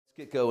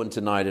Get going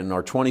tonight in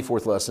our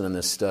 24th lesson in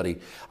this study.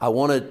 I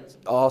want to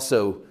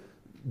also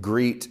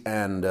greet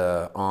and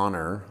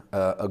honor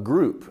a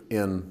group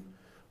in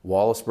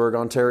Wallaceburg,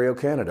 Ontario,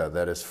 Canada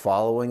that is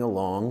following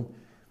along,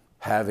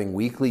 having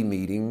weekly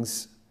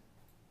meetings,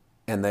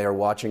 and they are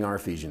watching our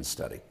Ephesians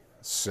study.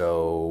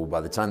 So by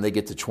the time they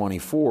get to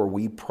 24,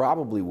 we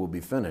probably will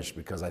be finished,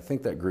 because I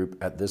think that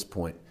group at this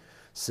point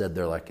said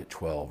they're like at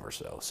 12 or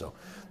so. So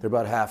they're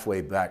about halfway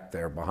back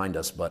there behind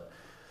us, but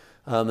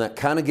that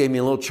kind of gave me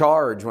a little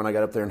charge when I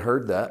got up there and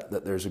heard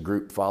that there's a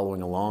group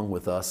following along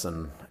with us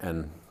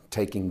and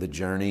taking the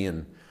journey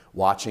and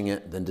watching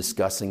it, then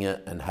discussing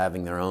it and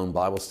having their own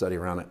Bible study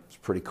around it. It's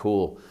pretty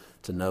cool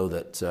to know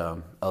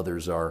that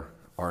others are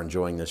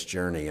enjoying this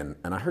journey. And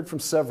I heard from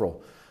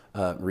several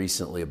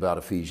recently about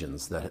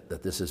Ephesians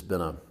that this has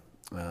been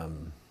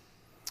an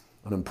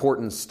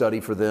important study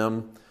for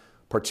them,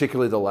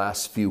 particularly the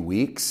last few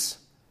weeks.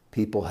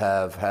 People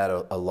have had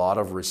a lot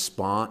of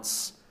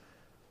response.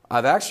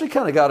 I've actually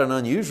kind of got an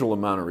unusual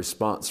amount of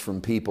response from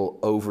people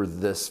over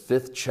this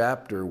 5th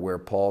chapter where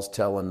Paul's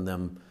telling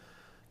them,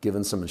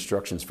 giving some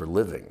instructions for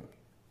living.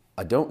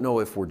 I don't know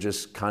if we're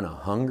just kind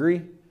of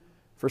hungry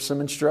for some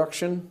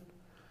instruction,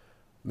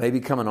 maybe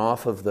coming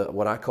off of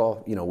what I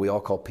call, we all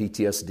call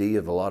PTSD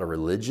of a lot of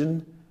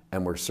religion,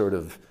 and we're sort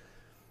of,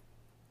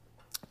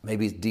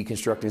 maybe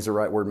deconstructing is the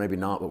right word, maybe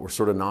not, but we're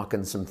sort of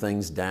knocking some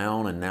things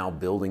down and now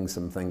building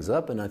some things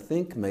up. And I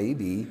think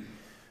maybe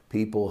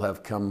people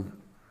have come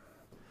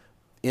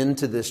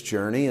into this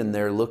journey and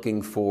they're looking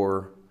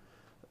for,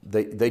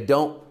 they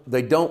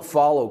don't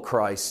follow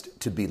Christ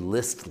to be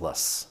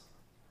listless.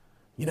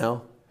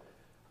 We're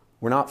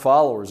not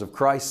followers of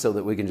Christ so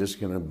that we can just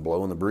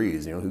blow in the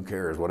breeze. Who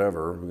cares,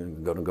 whatever, we're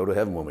going to go to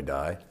heaven when we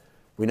die.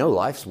 We know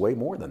life's way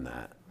more than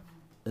that.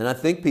 And I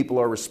think people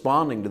are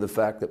responding to the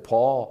fact that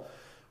Paul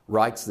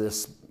writes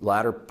this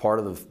latter part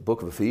of the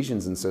book of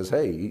Ephesians and says,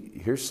 hey,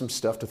 here's some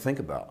stuff to think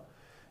about.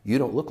 You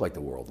don't look like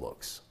the world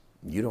looks.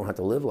 You don't have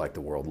to live like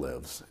the world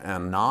lives.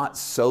 And not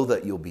so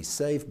that you'll be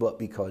safe, but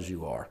because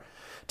you are.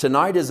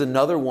 Tonight is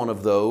another one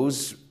of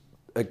those,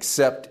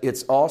 except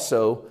it's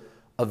also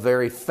a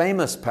very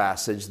famous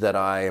passage that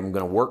I am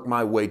going to work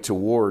my way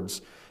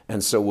towards.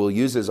 And so we'll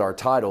use as our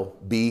title,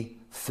 Be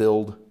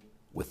Filled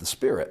with the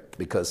Spirit.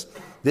 Because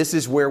this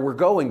is where we're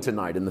going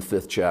tonight in the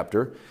 5th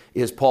chapter,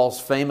 is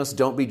Paul's famous,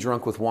 don't be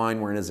drunk with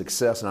wine wherein is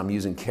excess. And I'm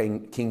using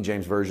King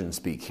James Version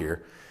speak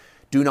here.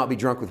 Do not be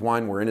drunk with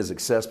wine wherein is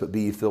excess, but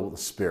be ye filled with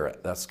the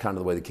Spirit. That's kind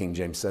of the way the King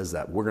James says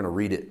that. We're going to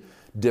read it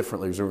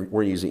differently.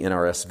 We're using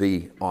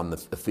NRSV on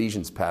the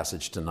Ephesians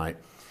passage tonight.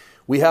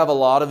 We have a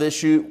lot of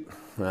issue.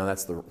 Well,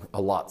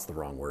 a lot's the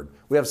wrong word.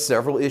 We have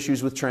several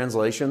issues with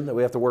translation that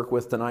we have to work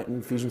with tonight in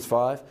Ephesians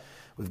 5.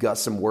 We've got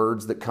some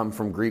words that come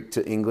from Greek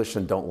to English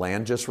and don't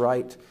land just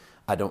right.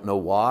 I don't know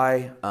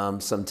why.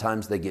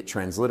 Sometimes they get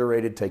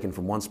transliterated, taken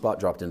from one spot,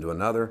 dropped into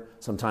another.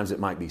 Sometimes it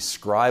might be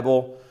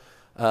scribal.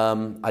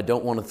 I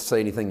don't want to say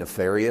anything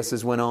nefarious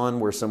as went on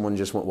where someone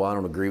just went, well, I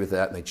don't agree with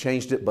that, and they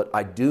changed it. But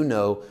I do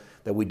know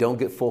that we don't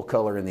get full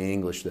color in the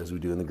English as we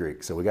do in the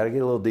Greek. So we got to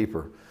get a little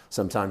deeper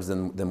sometimes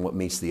than what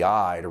meets the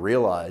eye to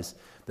realize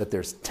that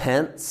there's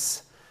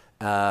tense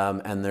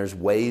and there's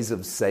ways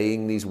of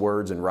saying these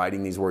words and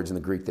writing these words in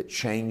the Greek that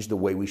change the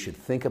way we should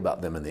think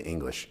about them in the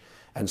English.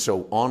 And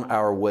so on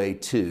our way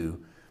to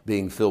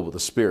being filled with the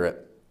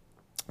Spirit,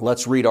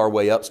 let's read our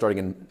way up, starting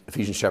in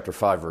Ephesians chapter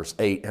 5, verse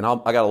 8. And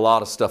I got a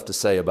lot of stuff to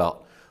say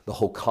about the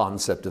whole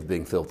concept of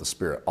being filled with the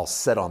Spirit. I'll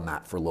set on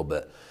that for a little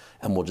bit,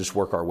 and we'll just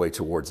work our way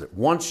towards it.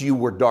 Once you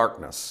were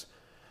darkness,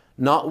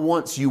 not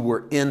once you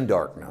were in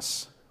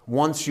darkness.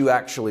 Once you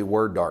actually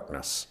were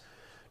darkness.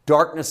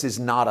 Darkness is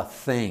not a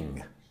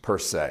thing, per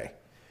se.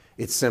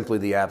 It's simply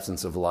the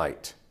absence of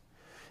light.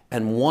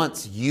 And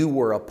once you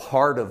were a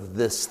part of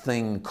this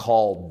thing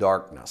called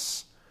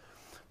darkness.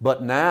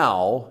 But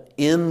now,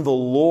 in the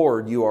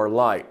Lord, you are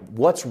light.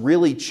 What's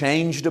really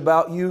changed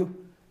about you?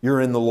 You're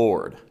in the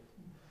Lord.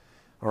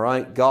 All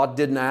right? God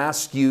didn't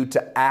ask you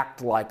to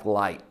act like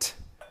light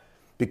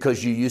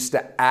because you used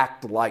to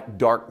act like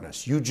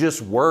darkness. You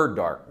just were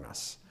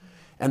darkness.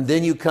 And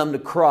then you come to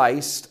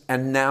Christ,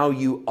 and now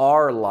you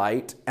are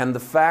light. And the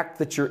fact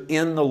that you're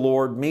in the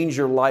Lord means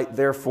you're light.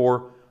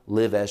 Therefore,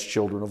 live as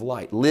children of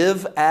light.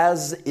 Live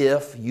as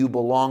if you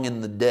belong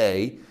in the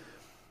day,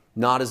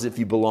 not as if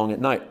you belong at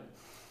night.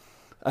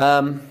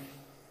 From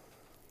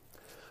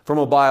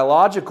a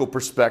biological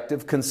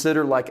perspective,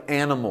 consider like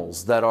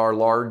animals that are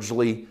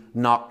largely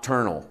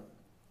nocturnal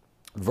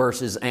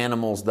versus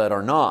animals that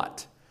are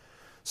not.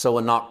 So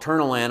a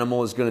nocturnal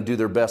animal is going to do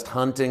their best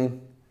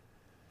hunting.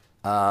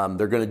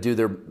 They're going to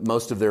do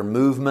most of their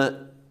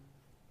movement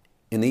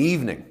in the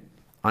evening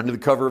under the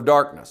cover of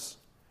darkness.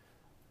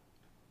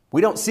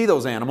 We don't see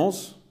those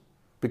animals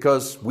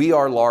because we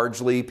are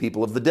largely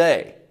people of the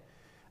day.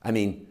 I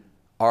mean,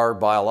 our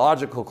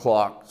biological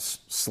clock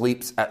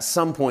sleeps at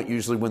some point,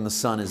 usually when the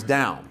sun is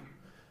down.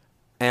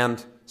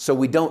 And so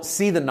we don't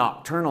see the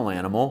nocturnal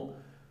animal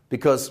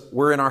because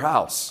we're in our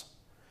house.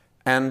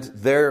 And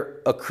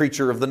they're a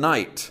creature of the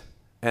night.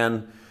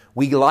 And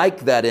we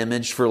like that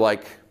image for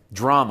like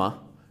drama.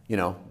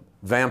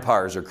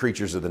 vampires are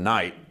creatures of the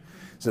night.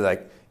 So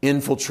like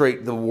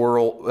infiltrate the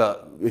world.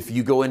 If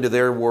you go into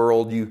their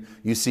world,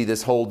 you see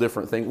this whole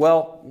different thing.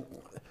 Well,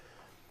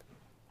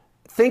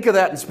 think of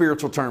that in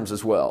spiritual terms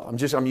as well. I'm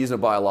using a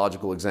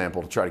biological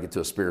example to try to get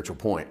to a spiritual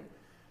point.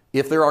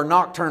 If there are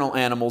nocturnal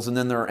animals and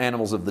then there are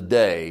animals of the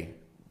day,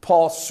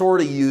 Paul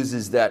sort of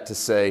uses that to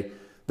say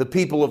the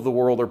people of the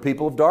world are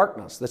people of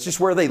darkness. That's just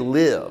where they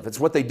live. It's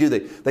what they do.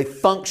 They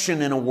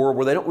function in a world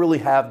where they don't really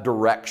have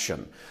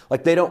direction.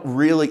 Like they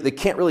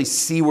can't really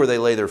see where they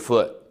lay their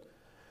foot.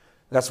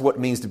 That's what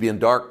it means to be in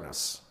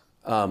darkness.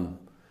 But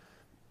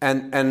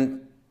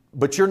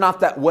you're not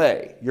that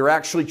way. You're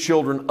actually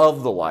children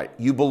of the light.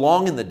 You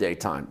belong in the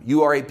daytime.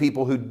 You are a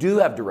people who do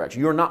have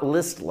direction. You're not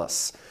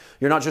listless.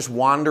 You're not just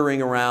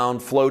wandering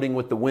around, floating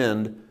with the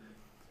wind.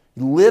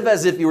 You live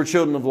as if you were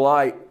children of the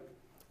light,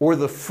 or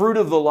the fruit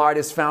of the light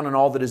is found in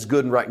all that is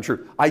good and right and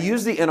true. I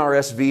use the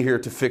NRSV here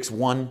to fix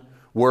one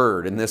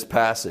word in this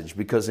passage,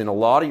 because in a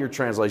lot of your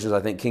translations, I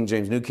think King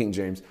James, New King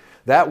James,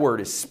 that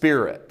word is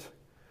spirit.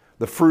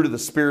 The fruit of the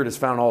Spirit is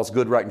found in all that's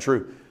good, right, and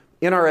true.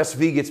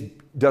 NRSV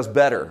does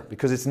better,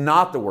 because it's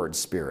not the word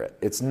spirit.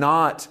 It's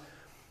not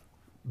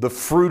the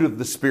fruit of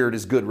the Spirit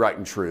is good, right,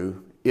 and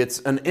true. It's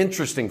an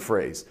interesting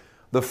phrase.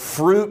 The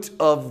fruit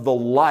of the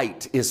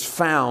light is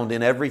found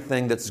in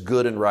everything that's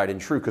good and right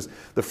and true, because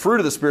the fruit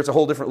of the Spirit's a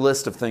whole different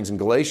list of things in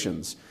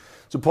Galatians.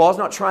 So Paul's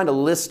not trying to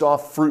list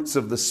off fruits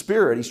of the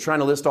Spirit. He's trying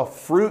to list off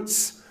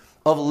fruits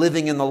of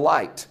living in the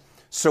light.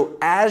 So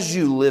as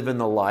you live in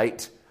the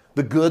light,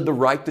 the good, the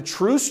right, the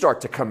true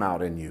start to come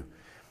out in you.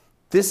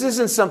 This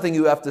isn't something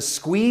you have to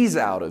squeeze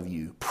out of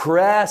you,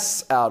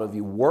 press out of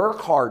you,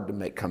 work hard to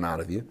make come out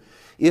of you.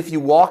 If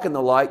you walk in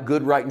the light,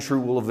 good, right, and true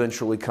will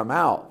eventually come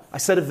out. I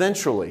said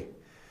eventually.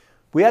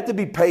 We have to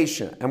be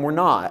patient, and we're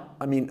not.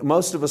 I mean,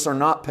 most of us are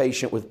not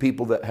patient with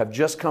people that have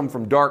just come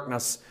from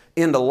darkness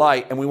into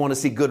light, and we want to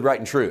see good, right,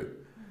 and true.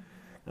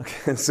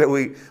 Okay, so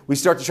we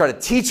start to try to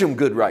teach them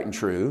good, right, and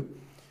true.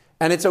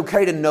 And it's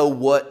okay to know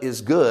what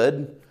is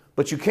good,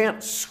 but you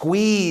can't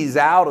squeeze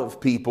out of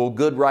people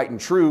good, right, and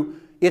true.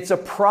 It's a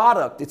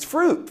product. It's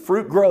fruit.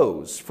 Fruit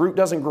grows. Fruit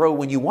doesn't grow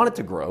when you want it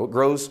to grow. It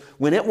grows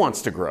when it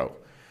wants to grow.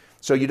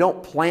 So you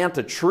don't plant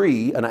a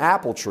tree, an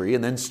apple tree,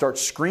 and then start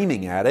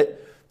screaming at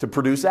it to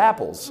produce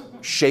apples,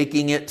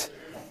 shaking it,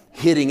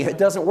 hitting it. It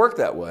doesn't work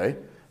that way.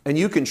 And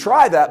you can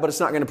try that, but it's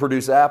not going to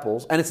produce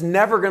apples. And it's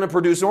never going to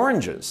produce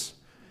oranges.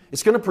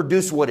 It's going to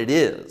produce what it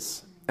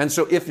is. And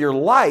so if you're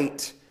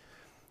light,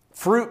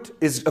 fruit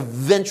is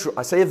eventually,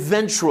 I say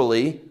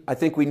eventually, I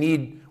think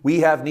we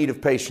have need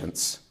of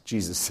patience,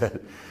 Jesus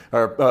said.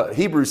 Or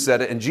Hebrews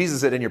said it, and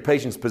Jesus said, in your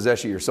patience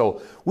possess your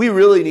soul. We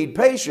really need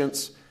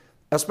patience,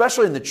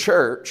 especially in the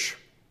church.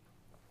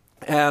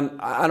 And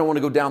I don't want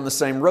to go down the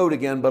same road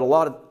again, but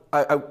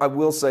I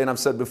will say, and I've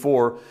said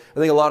before, I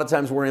think a lot of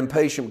times we're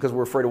impatient because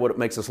we're afraid of what it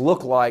makes us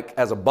look like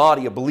as a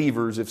body of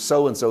believers if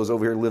so-and-so is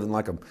over here living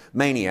like a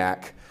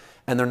maniac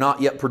and they're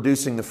not yet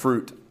producing the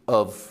fruit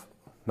of,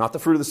 not the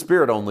fruit of the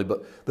Spirit only,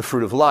 but the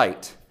fruit of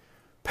light.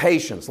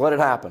 Patience, let it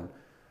happen.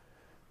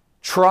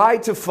 Try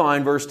to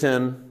find, verse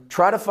 10,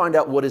 try to find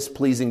out what is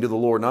pleasing to the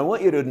Lord. Now I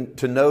want you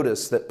to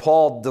notice that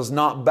Paul does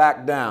not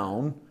back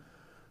down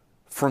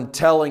from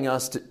telling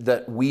us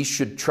that we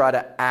should try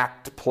to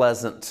act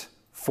pleasant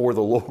for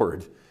the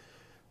Lord.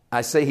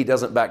 I say he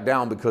doesn't back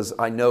down because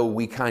I know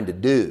we kind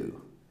of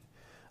do.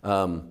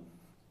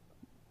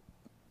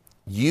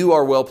 You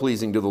are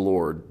well-pleasing to the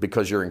Lord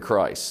because you're in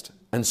Christ.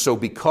 And so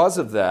because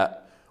of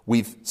that,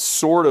 we've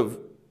sort of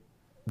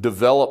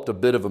developed a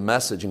bit of a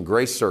message in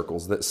grace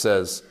circles that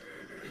says,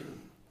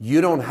 you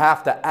don't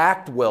have to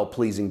act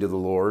well-pleasing to the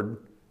Lord.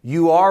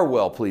 You are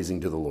well-pleasing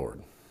to the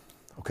Lord.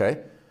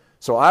 Okay?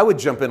 So I would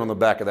jump in on the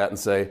back of that and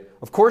say,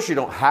 of course you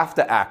don't have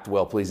to act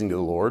well-pleasing to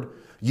the Lord.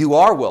 You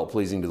are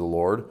well-pleasing to the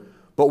Lord.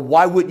 But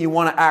why wouldn't you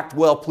want to act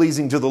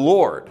well-pleasing to the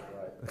Lord?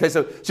 Okay,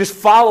 so just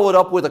follow it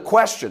up with a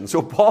question.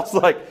 So Paul's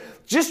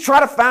like, just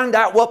try to find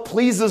out what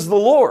pleases the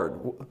Lord.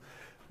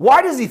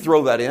 Why does he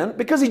throw that in?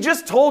 Because he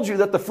just told you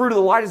that the fruit of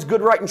the light is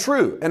good, right, and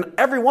true. And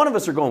every one of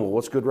us are going, well,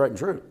 what's good, right, and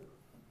true?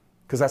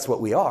 Because that's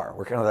what we are.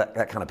 We're kind of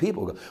that kind of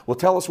people. We go, well,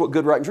 tell us what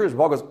good, right, and true is.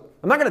 Paul goes,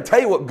 I'm not going to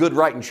tell you what good,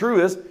 right, and true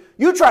is.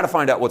 You try to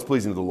find out what's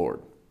pleasing to the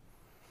Lord.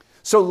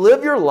 So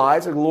live your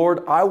lives like,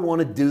 Lord, I want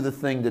to do the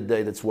thing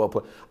today that's well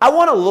pleasing. I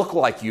want to look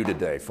like you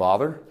today,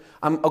 Father.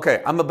 I'm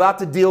about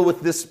to deal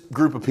with this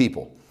group of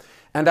people,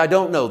 and I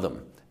don't know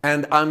them,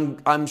 and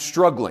I'm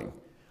struggling.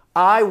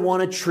 I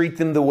want to treat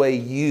them the way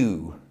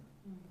you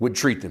would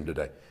treat them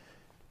today.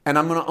 And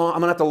I'm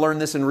gonna have to learn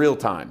this in real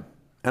time.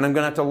 And I'm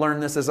going to have to learn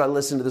this as I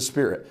listen to the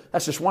Spirit.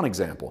 That's just one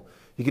example.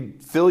 You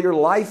could fill your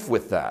life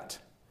with that.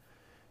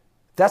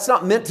 That's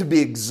not meant to be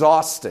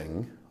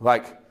exhausting,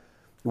 like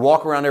you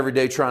walk around every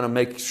day trying to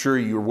make sure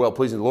you're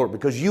well-pleasing to the Lord,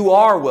 because you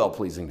are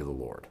well-pleasing to the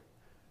Lord.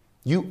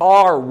 You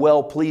are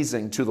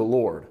well-pleasing to the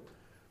Lord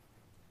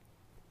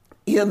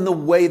in the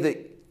way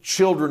that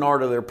children are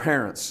to their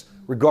parents,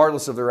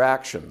 regardless of their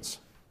actions.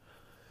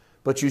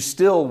 But you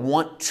still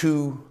want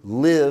to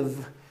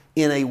live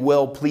in a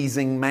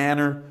well-pleasing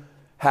manner,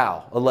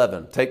 How?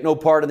 11. Take no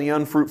part in the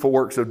unfruitful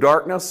works of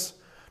darkness.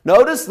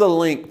 Notice the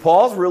link.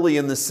 Paul's really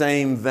in the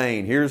same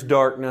vein. Here's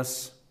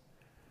darkness.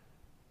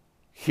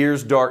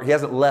 Here's dark. He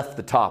hasn't left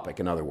the topic,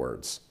 in other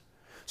words.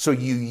 So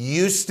you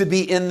used to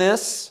be in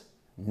this.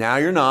 Now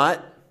you're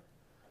not.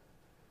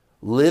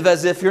 Live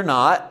as if you're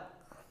not.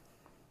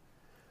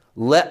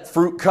 Let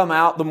fruit come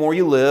out the more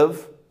you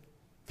live.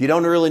 If you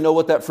don't really know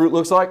what that fruit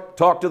looks like,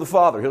 talk to the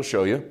Father. He'll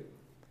show you.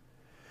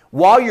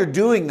 While you're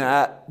doing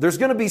that, there's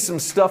going to be some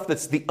stuff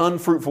that's the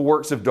unfruitful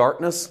works of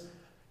darkness.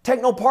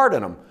 Take no part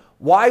in them.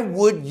 Why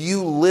would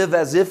you live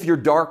as if you're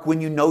dark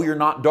when you know you're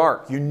not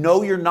dark? You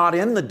know you're not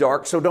in the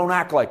dark, so don't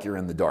act like you're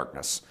in the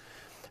darkness.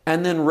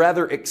 And then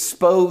rather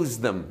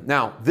expose them.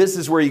 Now, this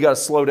is where you got to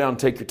slow down and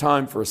take your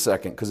time for a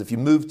second, because if you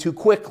move too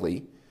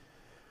quickly,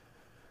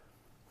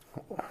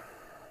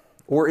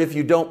 or if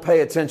you don't pay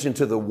attention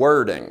to the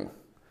wording,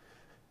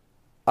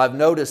 I've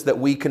noticed that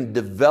we can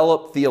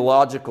develop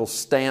theological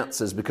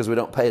stances because we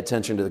don't pay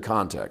attention to the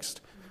context.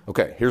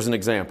 Okay, here's an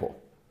example.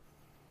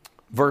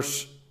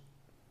 Verse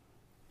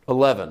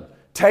 11.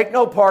 Take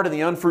no part in the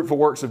unfruitful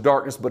works of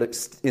darkness, but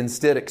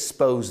instead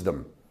expose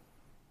them.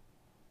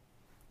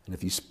 And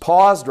if you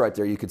paused right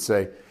there, you could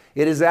say,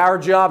 it is our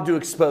job to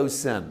expose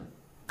sin.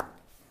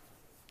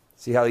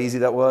 See how easy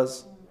that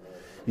was?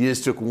 You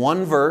just took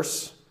one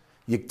verse,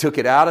 you took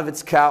it out of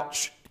its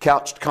couched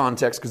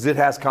context, because it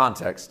has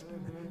context.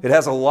 It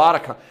has a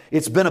lot of...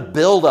 It's been a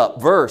build-up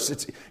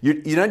verse.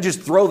 You don't just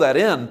throw that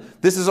in.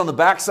 This is on the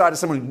backside of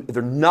someone.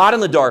 They're not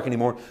in the dark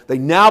anymore. They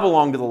now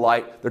belong to the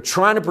light. They're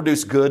trying to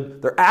produce good.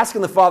 They're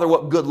asking the Father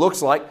what good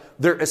looks like.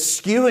 They're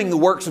eschewing the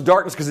works of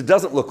darkness because it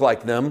doesn't look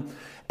like them.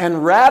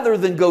 And rather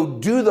than go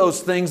do those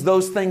things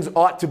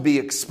ought to be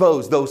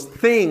exposed. Those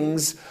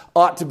things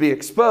ought to be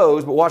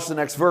exposed. But watch the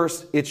next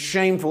verse. It's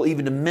shameful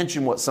even to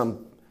mention what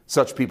some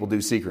such people do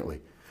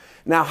secretly.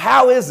 Now,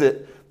 how is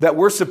it that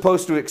we're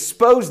supposed to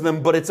expose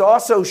them, but it's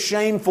also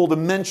shameful to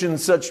mention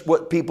such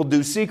what people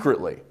do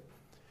secretly?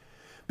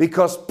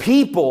 Because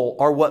people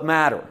are what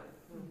matter.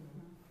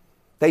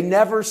 They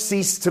never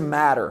cease to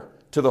matter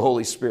to the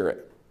Holy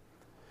Spirit.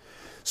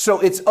 So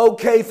it's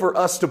okay for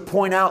us to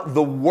point out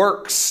the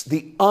works,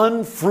 the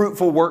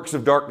unfruitful works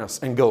of darkness,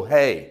 and go,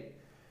 hey,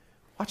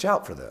 watch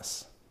out for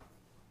this.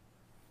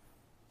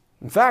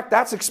 In fact,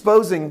 that's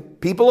exposing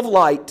people of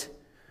light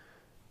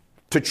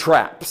to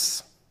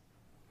traps.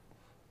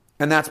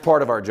 And that's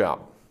part of our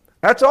job.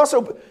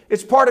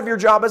 It's part of your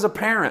job as a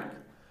parent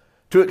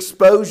to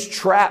expose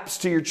traps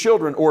to your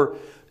children or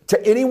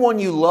to anyone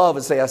you love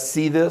and say, I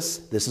see this.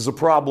 This is a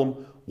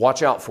problem.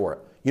 Watch out for it.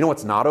 You know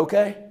what's not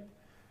okay?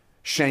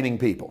 Shaming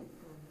people.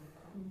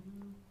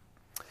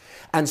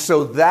 And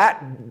so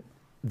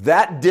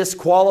that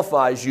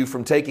disqualifies you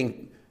from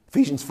taking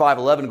Ephesians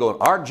 5:11 and going,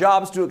 our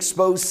job's to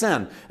expose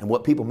sin. And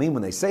what people mean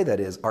when they say that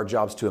is, our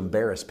job's to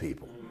embarrass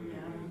people.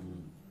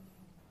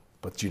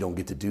 But you don't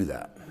get to do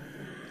that.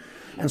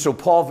 And so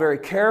Paul very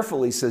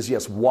carefully says,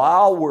 yes,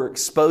 while we're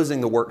exposing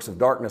the works of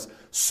darkness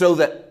so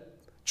that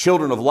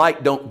children of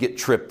light don't get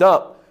tripped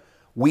up,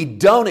 we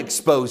don't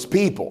expose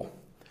people.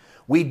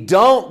 We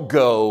don't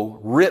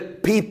go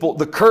rip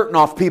the curtain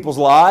off people's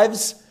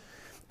lives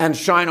and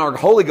shine our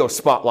Holy Ghost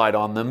spotlight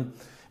on them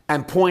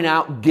and point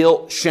out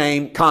guilt,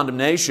 shame,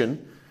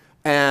 condemnation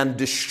and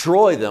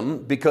destroy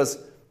them, because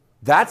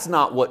that's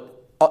not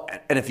what,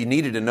 and if you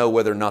needed to know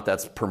whether or not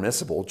that's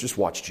permissible, just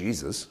watch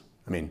Jesus.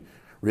 I mean,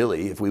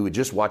 really, if we would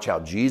just watch how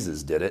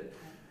Jesus did it.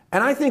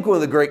 And I think one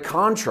of the great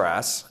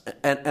contrasts,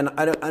 and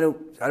I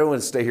don't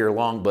want to stay here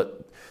long,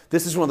 but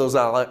this is one of those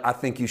I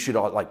think you should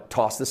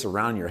toss this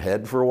around your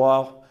head for a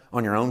while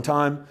on your own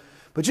time.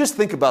 But just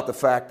think about the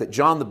fact that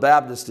John the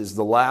Baptist is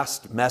the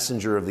last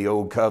messenger of the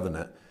Old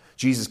Covenant.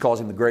 Jesus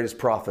calls him the greatest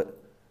prophet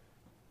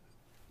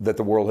that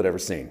the world had ever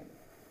seen.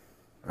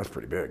 That's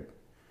pretty big.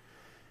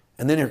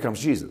 And then here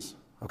comes Jesus.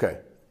 Okay.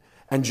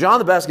 And John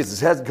the Baptist gets his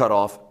head cut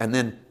off and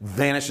then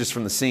vanishes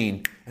from the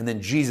scene. And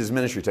then Jesus'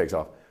 ministry takes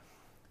off.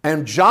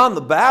 And John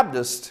the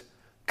Baptist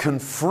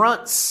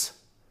confronts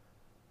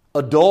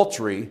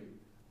adultery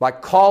by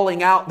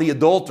calling out the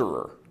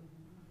adulterer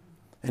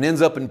and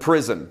ends up in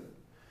prison.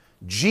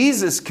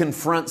 Jesus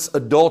confronts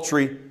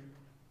adultery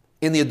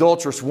in the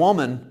adulterous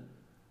woman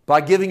by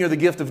giving her the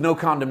gift of no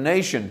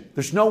condemnation.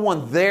 There's no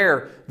one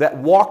there that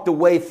walked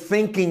away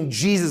thinking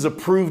Jesus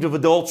approved of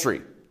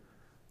adultery.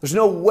 There's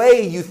no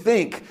way you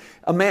think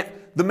the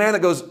man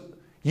that goes,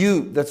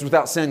 you that's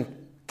without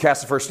sin,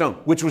 cast the first stone,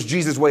 which was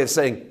Jesus' way of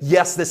saying,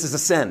 yes, this is a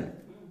sin.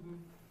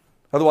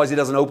 Otherwise, he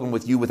doesn't open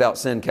with you without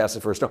sin, cast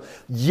the first stone.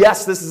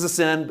 Yes, this is a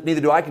sin, but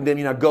neither do I condemn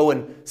you. Now go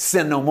and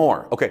sin no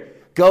more. Okay,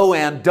 go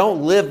and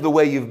don't live the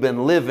way you've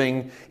been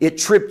living. It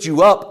tripped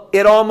you up.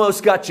 It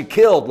almost got you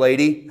killed,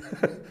 lady.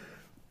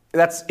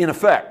 That's in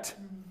effect.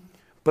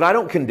 But I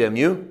don't condemn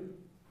you,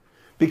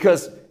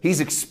 because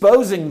he's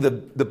exposing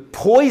the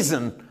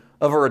poison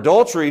of her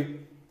adultery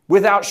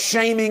without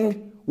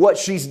shaming what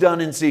she's done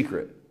in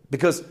secret.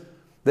 Because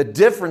the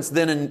difference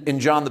then in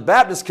John the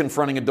Baptist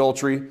confronting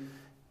adultery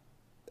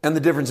and the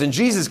difference in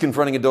Jesus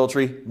confronting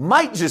adultery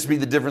might just be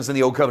the difference in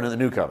the Old Covenant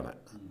and the New Covenant.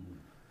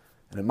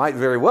 And it might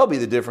very well be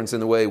the difference in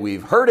the way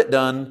we've heard it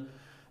done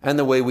and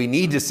the way we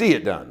need to see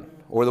it done,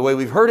 or the way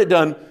we've heard it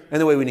done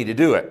and the way we need to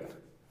do it.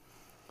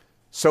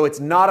 So it's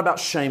not about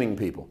shaming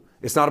people.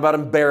 It's not about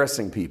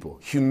embarrassing people,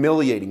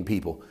 humiliating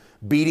people,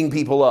 beating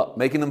people up,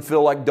 making them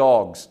feel like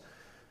dogs,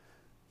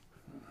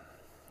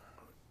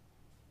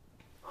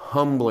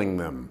 humbling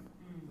them.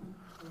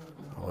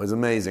 Oh, it's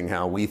amazing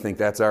how we think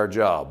that's our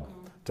job,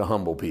 to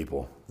humble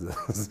people.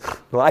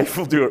 Life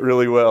will do it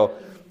really well.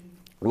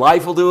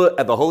 Life will do it,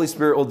 and the Holy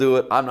Spirit will do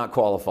it. I'm not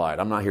qualified.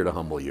 I'm not here to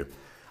humble you.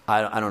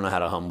 I don't know how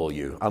to humble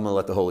you. I'm going to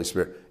let the Holy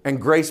Spirit. And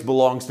grace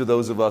belongs to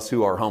those of us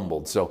who are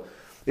humbled. So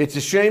it's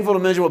just shameful to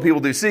mention what people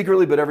do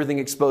secretly, but everything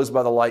exposed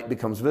by the light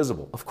becomes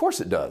visible. Of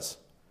course it does.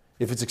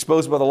 If it's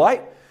exposed by the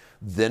light,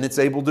 then it's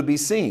able to be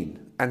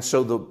seen. And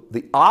so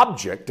the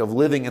object of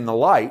living in the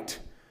light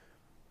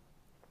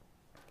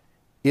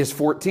is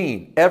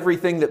 14.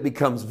 Everything that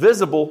becomes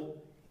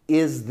visible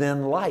is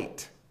then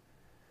light.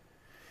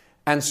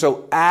 And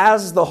so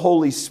as the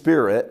Holy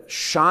Spirit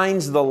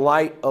shines the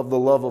light of the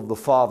love of the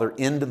Father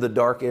into the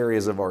dark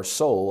areas of our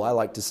soul, I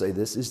like to say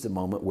this is the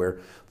moment where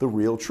the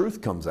real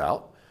truth comes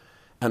out,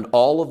 and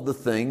all of the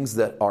things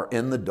that are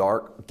in the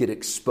dark get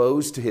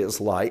exposed to His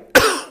light,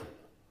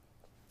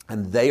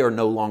 and they are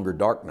no longer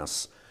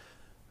darkness.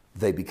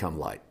 They become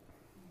light.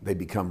 They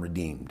become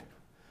redeemed.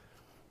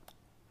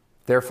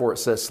 Therefore it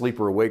says, sleep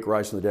or awake,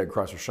 rise from the dead,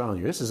 Christ will shine on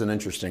you. This is an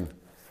interesting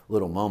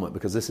little moment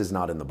because this is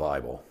not in the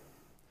Bible.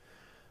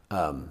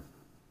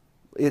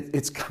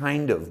 It's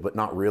kind of, but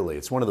not really.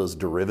 It's one of those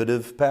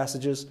derivative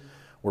passages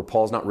where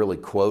Paul's not really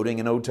quoting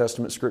an Old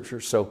Testament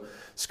scripture. So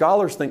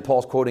scholars think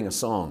Paul's quoting a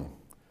song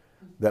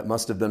that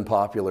must have been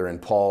popular in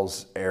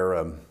Paul's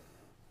era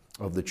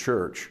of the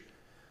church.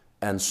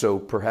 And so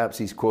perhaps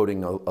he's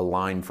quoting a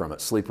line from it.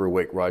 Sleep or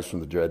awake, rise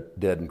from the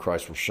dead, and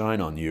Christ will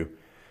shine on you.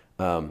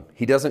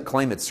 He doesn't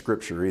claim it's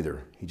scripture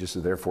either. He just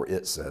says, therefore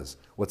it says.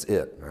 What's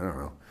it? I don't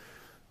know.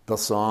 The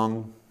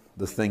song,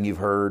 the thing you've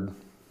heard,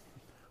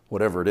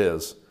 whatever it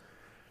is.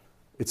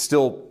 It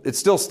still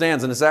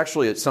stands, and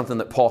it's something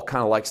that Paul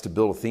kind of likes to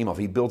build a theme off.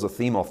 He builds a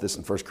theme off this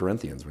in 1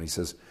 Corinthians when he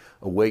says,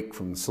 awake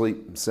from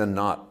sleep and sin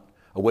not.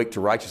 Awake to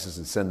righteousness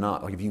and sin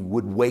not. Like if you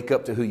would wake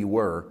up to who you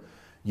were,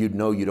 you'd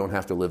know you don't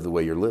have to live the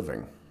way you're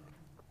living.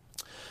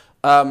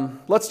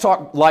 Let's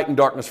talk light and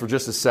darkness for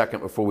just a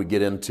second before we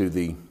get into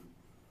the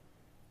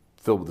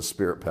filled with the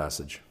Spirit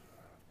passage.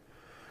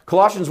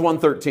 Colossians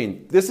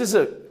 1:13. This is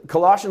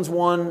Colossians,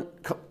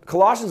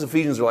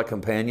 Ephesians are like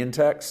companion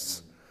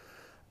texts.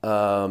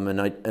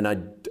 And I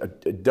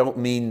don't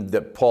mean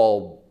that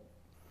Paul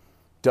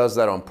does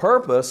that on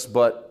purpose,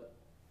 but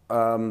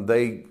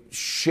they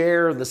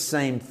share the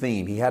same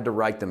theme. He had to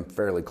write them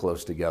fairly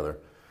close together.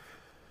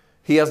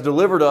 He has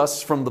delivered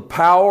us from the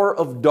power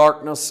of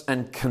darkness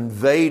and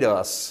conveyed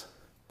us.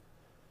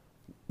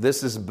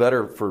 This is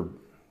better for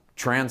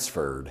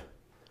transferred,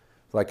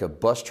 like a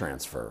bus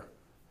transfer.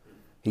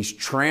 He's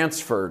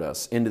transferred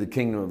us into the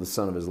kingdom of the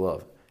Son of His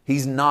love.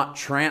 He's not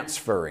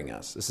transferring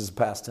us. This is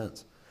past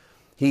tense.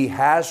 He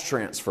has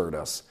transferred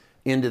us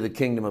into the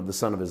kingdom of the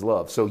Son of His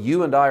love. So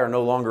you and I are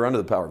no longer under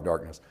the power of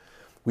darkness.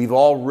 We've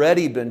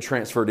already been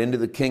transferred into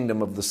the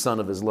kingdom of the Son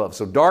of His love.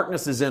 So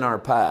darkness is in our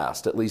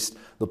past, at least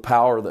the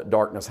power that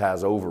darkness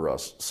has over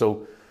us.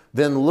 So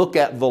then look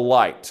at the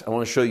light. I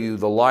want to show you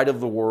the light of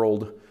the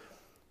world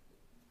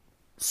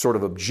sort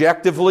of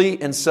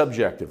objectively and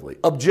subjectively.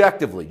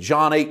 Objectively,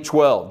 John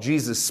 8:12,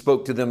 Jesus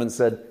spoke to them and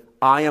said,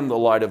 I am the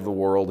light of the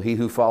world. He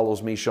who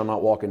follows me shall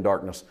not walk in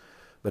darkness,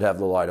 but have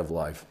the light of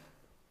life.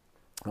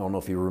 I don't know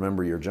if you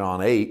remember your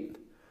John 8,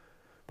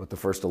 but the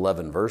first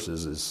 11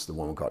 verses is the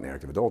woman caught in the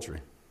act of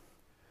adultery.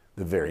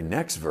 The very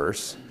next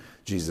verse,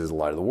 Jesus is the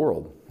light of the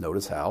world.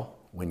 Notice how,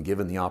 when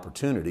given the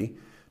opportunity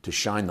to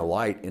shine the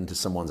light into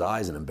someone's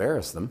eyes and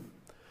embarrass them,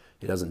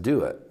 He doesn't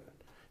do it.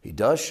 He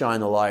does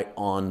shine the light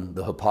on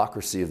the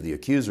hypocrisy of the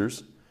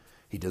accusers.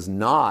 He does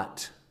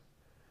not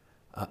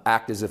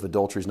act as if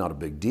adultery is not a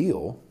big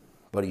deal,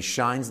 but He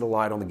shines the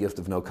light on the gift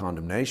of no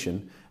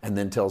condemnation and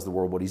then tells the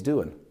world what He's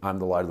doing. I'm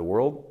the light of the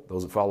world.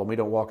 Those that follow me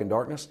don't walk in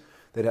darkness.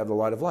 They'd have the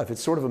light of life.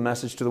 It's sort of a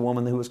message to the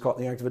woman who was caught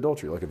in the act of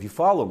adultery. Like, if you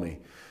follow me,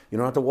 you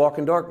don't have to walk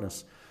in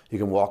darkness. You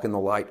can walk in the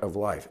light of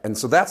life. And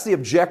so that's the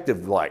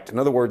objective light. In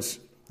other words,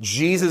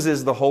 Jesus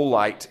is the whole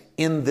light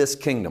in this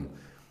kingdom.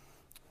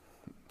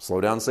 Slow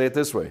down and say it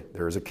this way.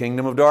 There is a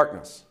kingdom of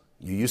darkness.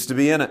 You used to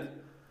be in it.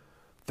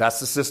 That's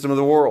the system of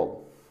the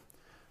world.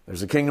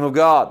 There's a kingdom of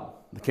God,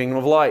 the kingdom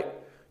of light.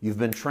 You've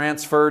been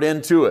transferred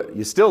into it.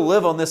 You still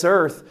live on this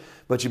earth,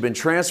 but you've been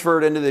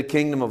transferred into the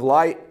kingdom of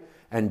light,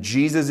 and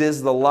Jesus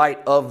is the light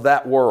of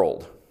that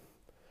world.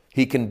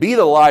 He can be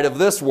the light of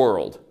this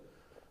world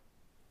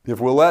if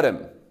we'll let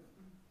Him.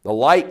 The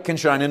light can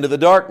shine into the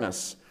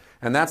darkness,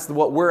 and that's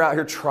what we're out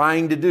here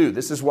trying to do.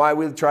 This is why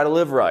we try to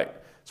live right.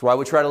 It's why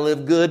we try to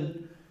live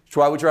good. It's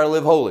why we try to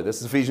live holy.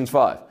 This is Ephesians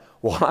 5.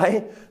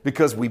 Why?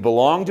 Because we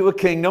belong to a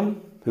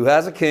kingdom who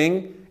has a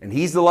king, and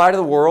He's the light of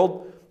the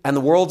world, and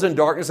the world's in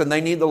darkness, and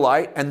they need the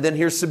light. And then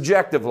here's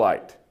subjective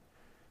light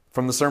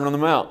from the Sermon on the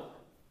Mount.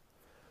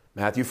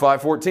 Matthew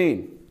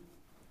 5:14.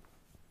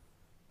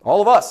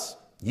 All of us.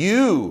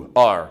 You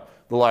are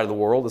the light of the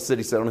world. The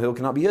city set on a hill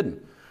cannot be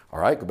hidden. All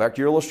right, go back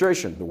to your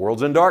illustration. The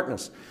world's in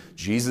darkness.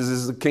 Jesus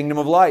is the kingdom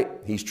of light.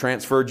 He's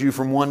transferred you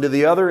from one to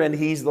the other, and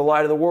He's the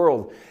light of the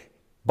world.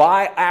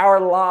 By our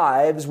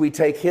lives, we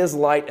take His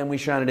light and we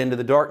shine it into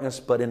the darkness,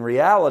 but in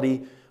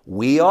reality,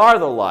 we are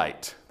the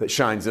light that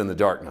shines in the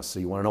darkness. So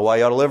you want to know why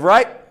you ought to live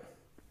right?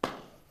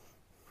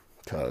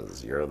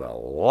 Because you're the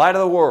light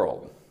of the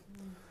world.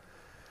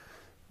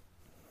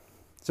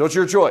 So it's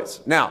your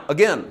choice. Now,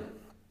 again,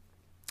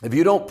 if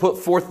you don't put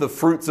forth the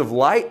fruits of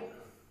light,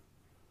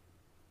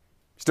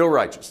 still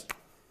righteous.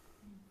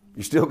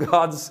 You're still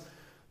God's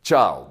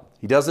child.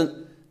 He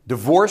doesn't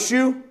divorce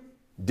you,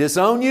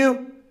 disown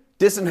you,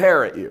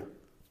 disinherit you.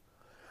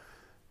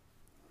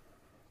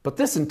 But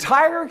this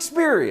entire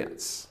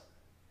experience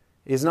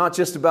is not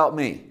just about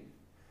me.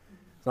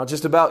 It's not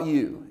just about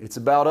you. It's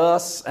about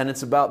us, and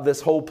it's about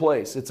this whole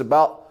place. It's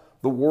about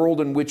the world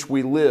in which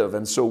we live.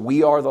 And so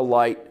we are the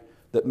light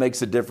that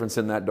makes a difference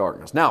in that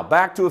darkness. Now,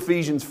 back to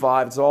Ephesians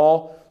 5. It's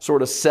all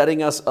sort of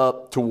setting us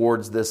up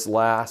towards this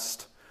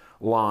last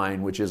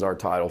line, which is our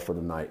title for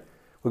tonight.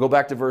 We go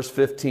back to verse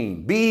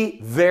 15. Be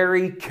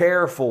very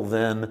careful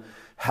then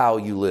how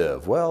you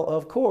live. Well,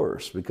 of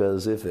course,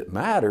 because if it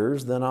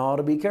matters, then I ought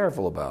to be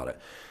careful about it.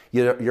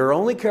 You're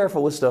only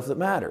careful with stuff that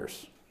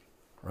matters,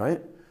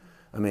 right?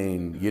 I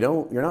mean,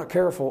 you're not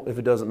careful if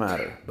it doesn't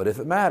matter. But if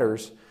it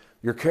matters,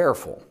 you're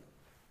careful.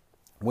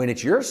 When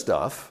it's your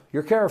stuff,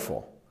 you're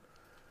careful.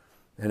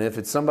 And if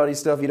it's somebody's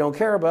stuff you don't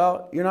care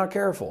about, you're not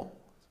careful.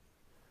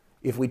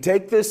 If we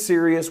take this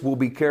serious, we'll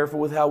be careful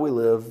with how we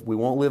live. We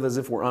won't live as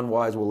if we're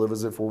unwise. We'll live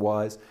as if we're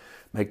wise.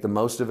 Make the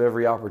most of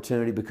every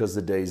opportunity because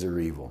the days are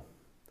evil.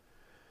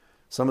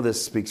 Some of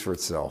this speaks for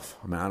itself.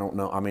 I mean, I don't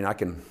know. I mean, I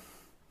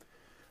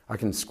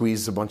can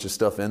squeeze a bunch of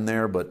stuff in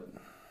there, but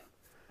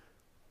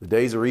the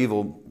days are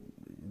evil.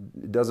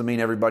 It doesn't mean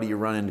everybody you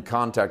run into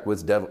contact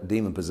with is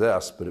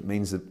demon-possessed, but it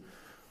means that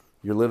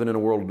you're living in a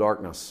world of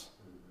darkness.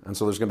 And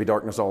so there's going to be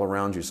darkness all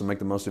around you. So make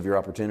the most of your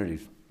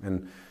opportunities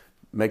and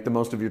make the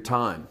most of your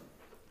time.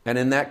 And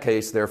in that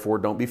case, therefore,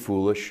 don't be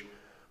foolish,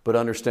 but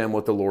understand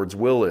what the Lord's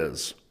will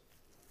is.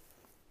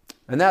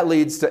 And that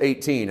leads to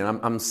 18. And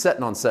I'm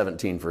setting on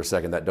 17 for a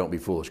second, that don't be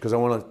foolish, because I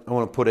want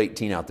to put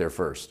 18 out there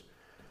first.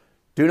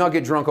 Do not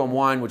get drunk on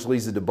wine, which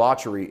leads to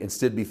debauchery.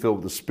 Instead, be filled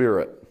with the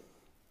Spirit.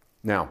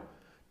 Now,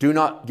 do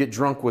not get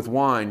drunk with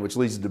wine, which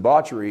leads to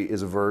debauchery,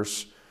 is a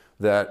verse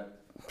that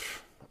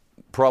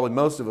probably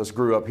most of us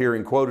grew up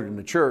hearing quoted in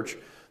the church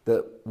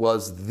that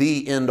was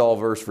the end-all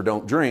verse for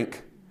don't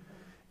drink.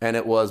 And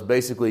it was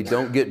basically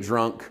don't get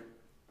drunk,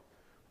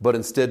 but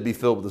instead be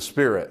filled with the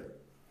Spirit.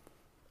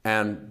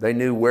 And they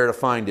knew where to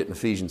find it in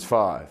Ephesians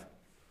 5.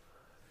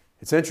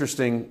 It's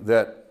interesting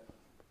that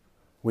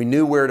we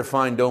knew where to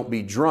find don't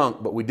be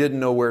drunk, but we didn't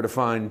know where to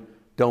find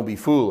don't be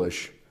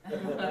foolish.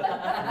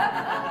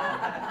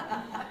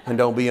 And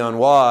don't be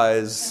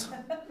unwise.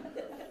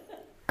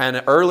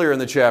 And earlier in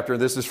the chapter,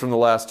 this is from the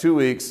last 2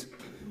 weeks,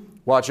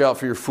 watch out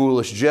for your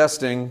foolish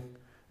jesting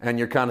and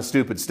your kind of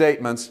stupid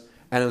statements.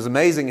 And it was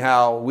amazing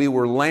how we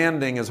were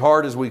landing as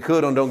hard as we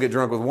could on don't get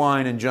drunk with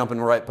wine and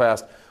jumping right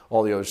past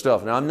all the other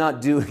stuff. Now, I'm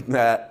not doing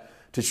that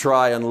to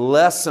try and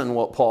lessen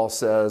what Paul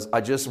says.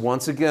 I just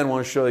once again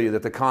want to show you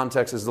that the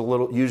context is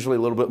usually a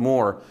little bit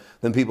more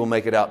than people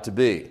make it out to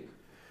be.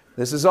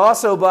 This is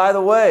also, by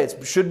the way,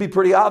 it should be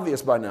pretty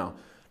obvious by now,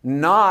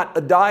 not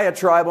a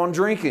diatribe on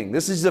drinking.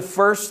 This is the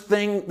first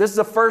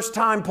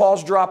time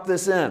Paul's dropped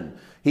this in.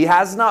 He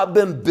has not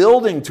been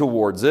building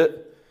towards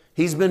it.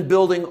 He's been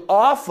building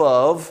off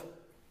of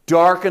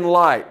dark and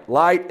light,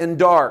 light and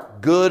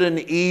dark, good and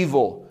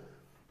evil,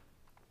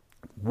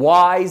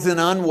 wise and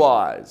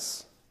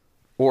unwise,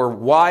 or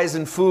wise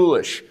and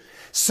foolish.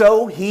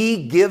 So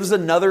he gives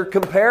another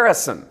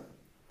comparison.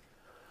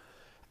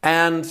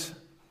 And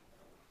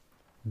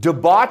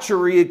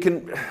debauchery,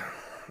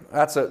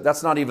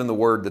 that's not even the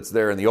word that's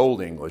there in the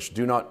Old English.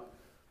 Do not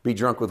be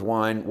drunk with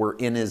wine where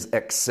in is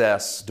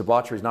excess.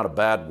 Debauchery is not a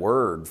bad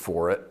word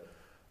for it.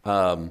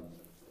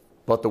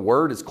 But the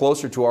word is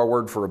closer to our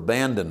word for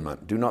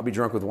abandonment. Do not be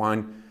drunk with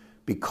wine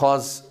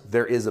because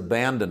there is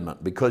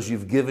abandonment, because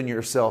you've given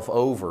yourself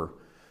over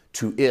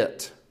to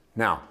it.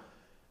 Now,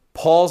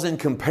 Paul's in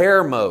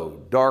compare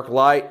mode. Dark,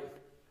 light,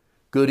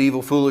 good,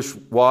 evil, foolish,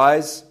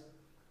 wise.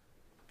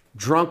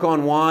 Drunk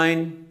on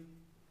wine,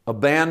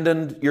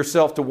 abandoned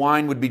yourself to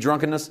wine would be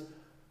drunkenness.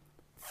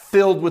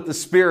 Filled with the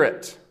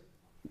Spirit.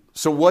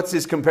 So what's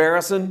his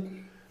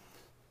comparison?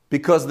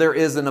 Because there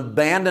is an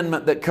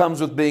abandonment that comes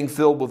with being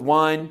filled with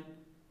wine.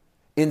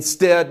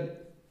 Instead,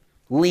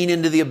 lean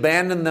into the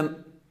abandonment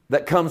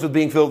that comes with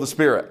being filled with the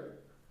Spirit.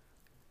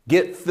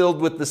 Get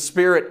filled with the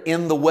Spirit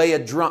in the way a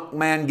drunk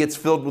man gets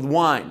filled with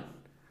wine.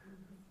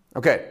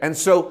 Okay, and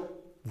so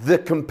the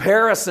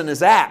comparison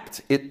is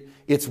apt.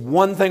 It's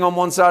one thing on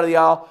one side of the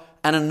aisle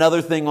and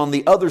another thing on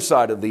the other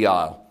side of the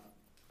aisle.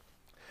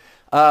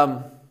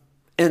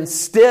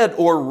 Instead,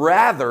 or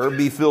rather,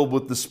 be filled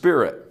with the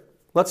Spirit.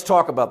 Let's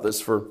talk about this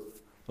for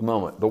a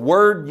moment. The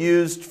word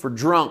used for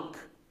drunk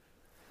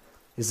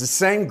is the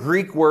same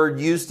Greek word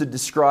used to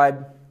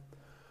describe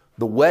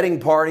the wedding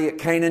party at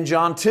Cana in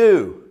John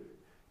 2.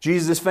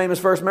 Jesus' famous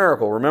first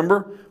miracle,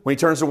 remember? When he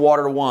turns the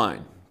water to wine,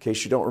 in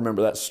case you don't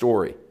remember that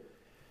story.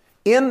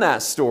 In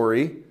that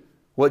story,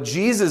 what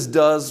Jesus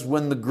does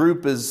when the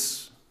group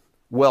is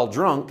well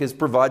drunk is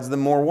provides them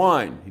more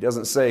wine. He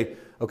doesn't say,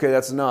 okay,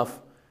 that's enough.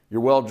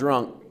 You're well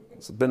drunk.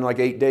 It's been like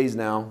 8 days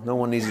now. No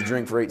one needs to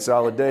drink for 8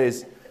 solid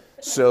days.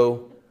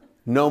 So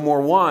no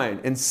more wine.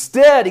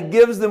 Instead, he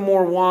gives them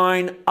more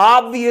wine,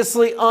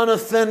 obviously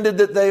unoffended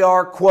that they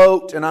are,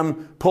 quote, and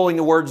I'm pulling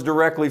the words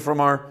directly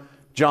from our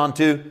John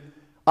 2,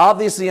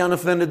 obviously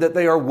unoffended that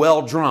they are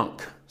well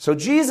drunk. So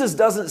Jesus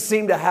doesn't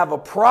seem to have a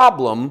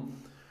problem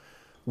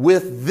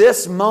with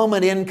this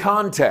moment in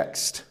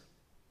context,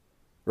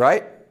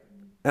 right?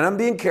 And I'm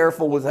being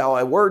careful with how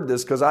I word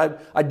this because I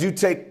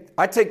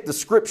take the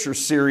scripture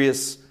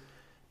serious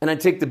and I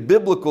take the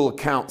biblical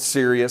account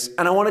serious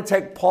and I want to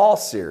take Paul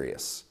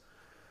serious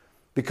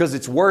because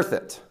it's worth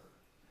it.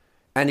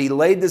 And he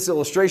laid this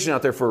illustration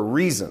out there for a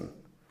reason.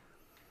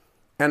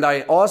 And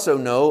I also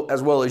know,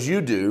 as well as you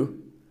do,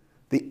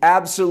 the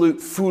absolute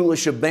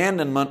foolish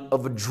abandonment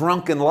of a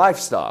drunken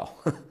lifestyle.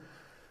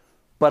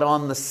 But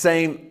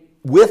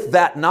with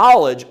that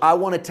knowledge, I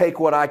want to take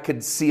what I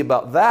could see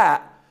about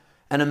that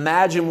and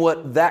imagine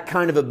what that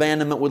kind of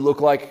abandonment would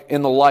look like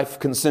in the life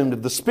consumed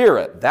of the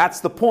Spirit.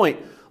 That's the point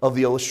of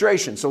the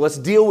illustration. So let's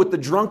deal with the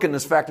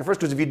drunkenness factor first,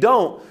 because if you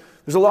don't,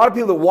 there's a lot of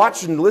people that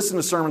watch and listen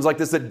to sermons like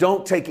this that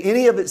don't take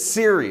any of it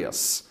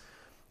serious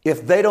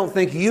if they don't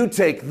think you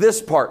take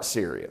this part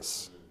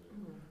serious.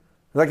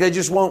 Like they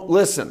just won't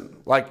listen.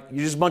 Like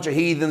you're just a bunch of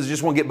heathens that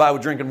just want to get by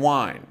with drinking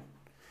wine.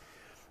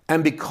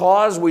 And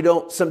because we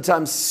don't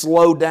sometimes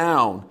slow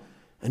down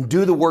and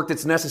do the work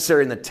that's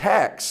necessary in the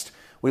text,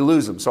 we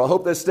lose them. So I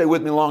hope they stay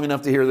with me long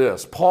enough to hear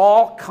this.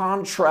 Paul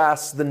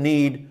contrasts the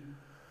need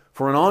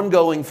for an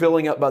ongoing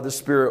filling up by the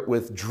Spirit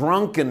with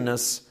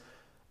drunkenness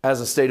as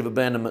a state of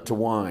abandonment to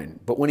wine.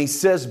 But when he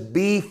says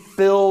be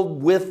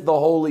filled with the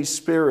Holy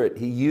Spirit,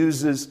 he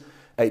uses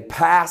a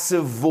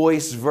passive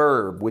voice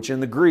verb, which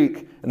in the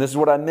Greek, and this is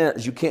what I meant,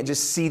 is you can't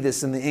just see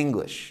this in the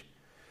English.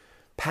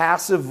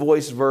 Passive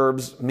voice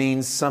verbs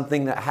means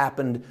something that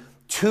happened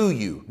to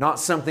you, not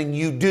something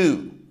you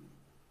do.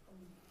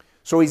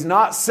 So he's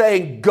not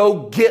saying,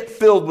 go get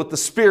filled with the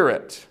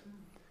Spirit.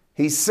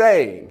 He's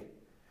saying,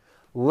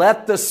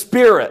 let the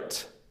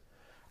Spirit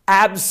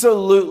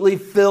absolutely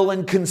fill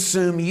and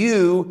consume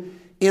you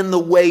in the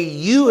way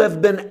you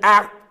have been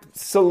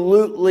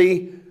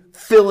absolutely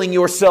filling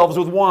yourselves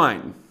with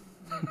wine.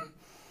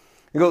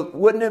 You go,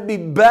 wouldn't it be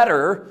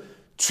better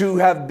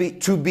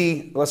to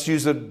be, let's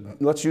use a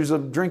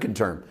drinking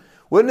term.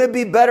 Wouldn't it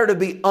be better to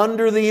be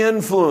under the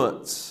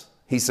influence,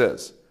 he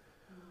says,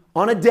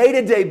 on a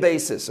day-to-day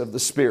basis of the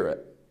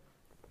Spirit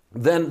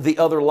than the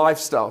other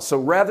lifestyle? So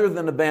rather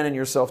than abandon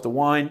yourself to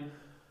wine,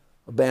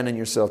 abandon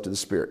yourself to the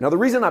Spirit. Now the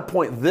reason I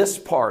point this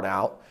part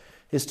out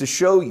is to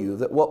show you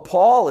that what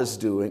Paul is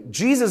doing,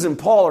 Jesus and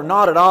Paul are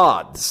not at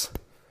odds.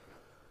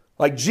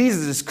 Like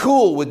Jesus is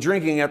cool with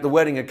drinking at the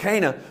wedding of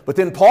Cana, but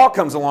then Paul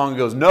comes along and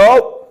goes,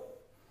 nope.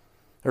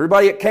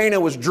 Everybody at Cana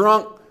was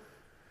drunk.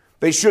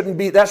 That shouldn't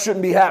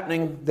be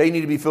happening. They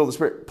need to be filled with the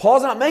Spirit.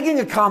 Paul's not making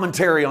a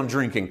commentary on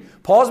drinking.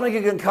 Paul's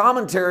making a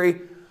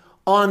commentary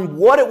on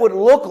what it would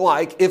look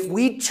like if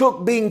we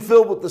took being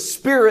filled with the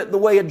Spirit the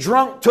way a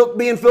drunk took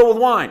being filled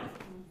with wine.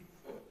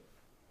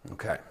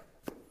 Okay.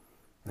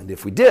 And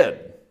if we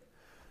did,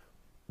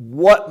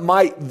 what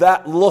might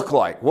that look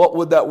like? What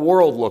would that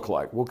world look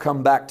like? We'll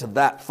come back to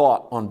that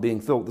thought on being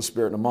filled with the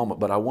Spirit in a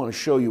moment, but I want to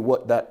show you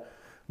what that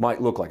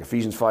might look like.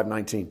 Ephesians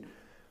 5:19.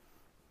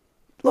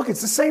 Look,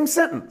 it's the same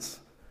sentence.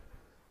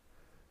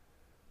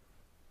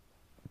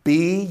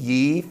 Be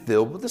ye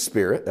filled with the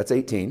Spirit, that's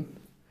 18,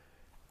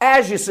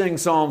 as you sing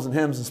psalms and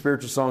hymns and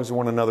spiritual songs to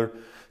one another,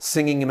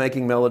 singing and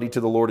making melody to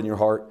the Lord in your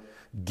heart,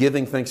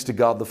 giving thanks to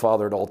God the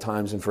Father at all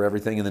times and for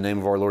everything in the name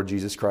of our Lord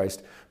Jesus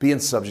Christ, being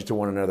subject to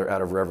one another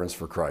out of reverence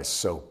for Christ.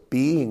 So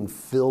being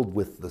filled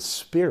with the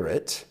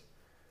Spirit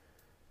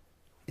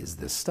is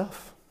this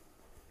stuff.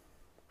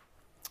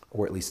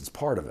 Or at least it's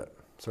part of it.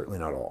 Certainly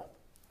not all.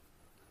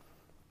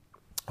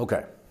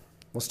 Okay,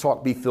 let's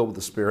talk be filled with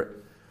the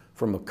Spirit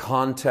from a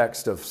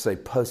context of, say,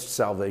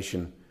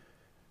 post-salvation,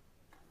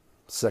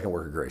 second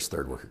work of grace,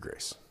 third work of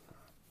grace,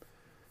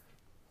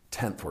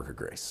 10th work of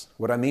grace.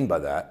 What I mean by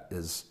that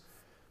is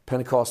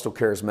Pentecostal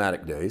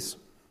charismatic days.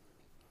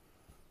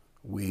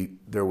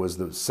 There was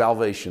the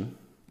salvation,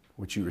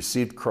 which you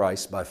received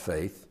Christ by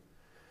faith,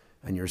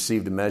 and you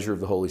received a measure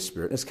of the Holy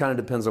Spirit. This kind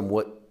of depends on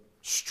what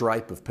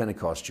stripe of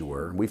Pentecost you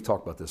were, and we've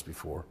talked about this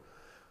before.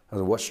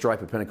 What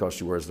stripe of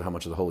Pentecost you were as to how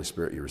much of the Holy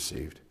Spirit you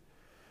received.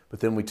 But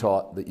then we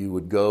taught that you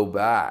would go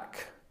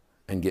back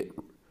and get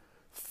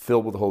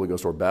filled with the Holy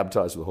Ghost or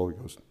baptized with the Holy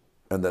Ghost,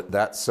 and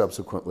that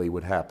subsequently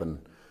would happen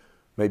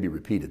maybe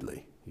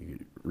repeatedly. You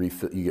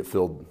get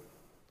filled,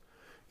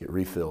 get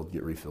refilled,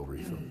 get refilled,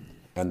 refilled.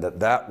 And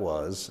that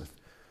was,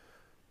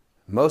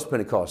 most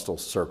Pentecostal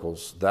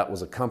circles, that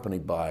was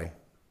accompanied by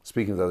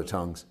speaking with other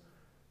tongues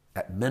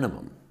at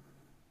minimum.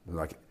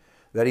 Like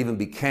that even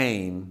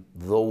became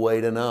the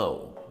way to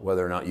know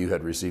whether or not you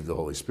had received the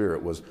Holy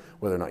Spirit was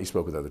whether or not you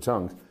spoke with other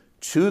tongues,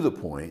 to the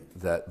point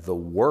that the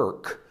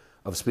work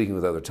of speaking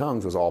with other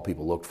tongues was all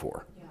people looked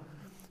for. Yeah.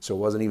 So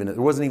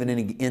there wasn't even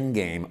any end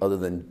game other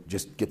than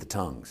just get the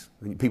tongues.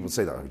 People would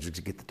say that,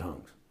 just get the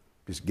tongues.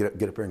 Just get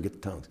up there and get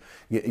the tongues.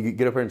 You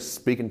get up there and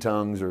speak in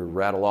tongues or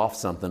rattle off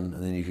something,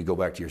 and then you could go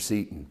back to your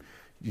seat and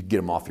you get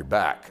them off your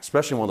back.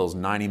 Especially one of those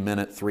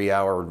 90-minute,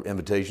 3-hour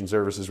invitation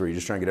services where you're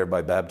just trying to get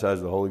everybody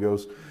baptized with the Holy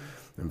Ghost.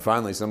 And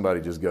finally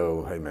somebody just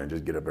go, hey man,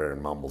 just get up there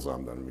and mumble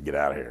something and get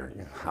out of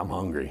here. I'm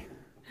hungry.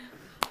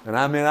 And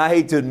I mean, I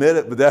hate to admit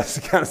it, but that's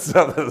the kind of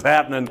stuff that's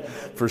happening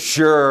for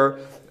sure.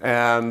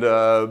 And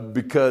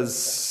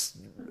because,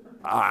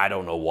 I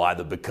don't know why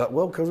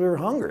because we were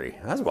hungry.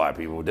 That's why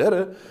people did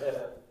it.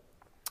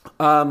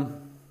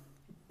 I'm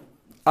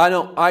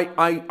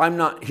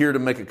not here to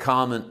make a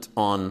comment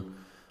on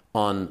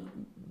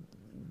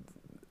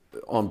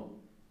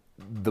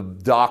the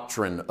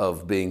doctrine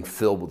of being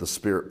filled with the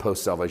Spirit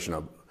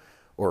post-salvation,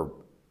 or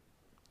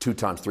 2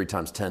 times, 3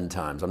 times, 10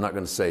 times. I'm not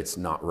going to say it's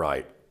not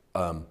right.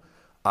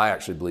 I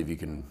actually believe you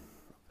can.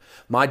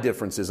 My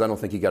difference is I don't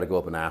think you got to go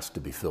up and ask to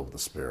be filled with the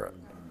Spirit.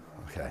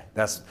 Okay,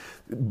 that's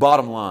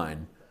bottom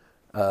line.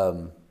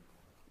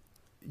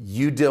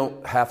 You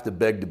don't have to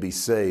beg to be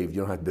saved.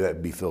 You don't have to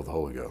be filled with the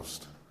Holy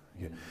Ghost.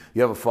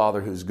 You have a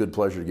Father who's good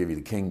pleasure to give you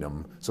the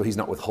kingdom, so He's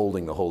not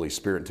withholding the Holy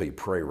Spirit until you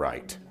pray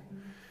right.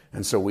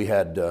 And so we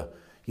had,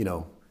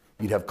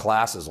 you'd have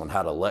classes on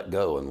how to let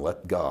go and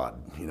let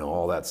God,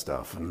 all that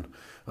stuff. And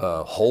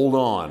hold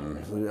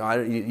on.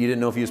 You didn't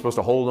know if you were supposed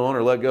to hold on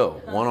or let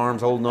go. One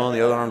arm's holding on,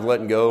 the other arm's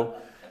letting go.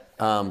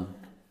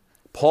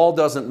 Paul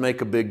doesn't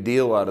make a big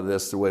deal out of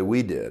this the way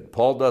we did.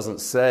 Paul doesn't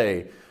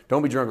say,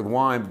 don't be drunk with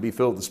wine, but be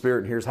filled with the Spirit.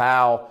 And here's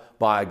how,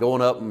 by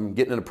going up and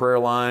getting in a prayer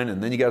line,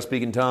 and then you got to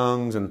speak in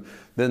tongues, and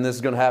then this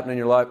is going to happen in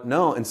your life.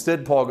 No,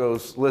 instead Paul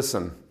goes,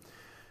 listen,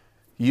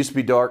 you used to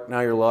be dark,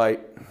 now you're light.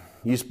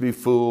 You used to be a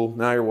fool,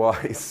 now you're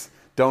wise.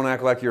 Don't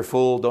act like you're a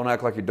fool. Don't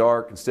act like you're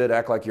dark. Instead,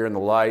 act like you're in the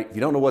light. If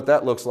you don't know what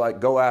that looks like,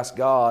 go ask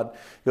God.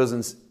 He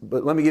goes,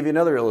 but let me give you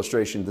another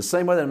illustration. The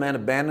same way that a man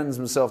abandons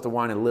himself to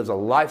wine and lives a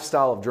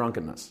lifestyle of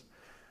drunkenness.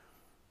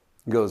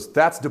 He goes,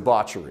 that's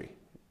debauchery.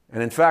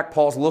 And in fact,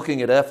 Paul's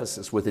looking at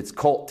Ephesus with its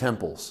cult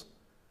temples.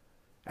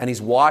 And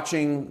he's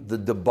watching the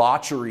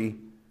debauchery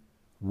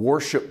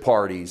worship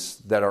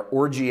parties that are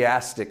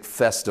orgiastic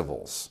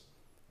festivals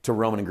to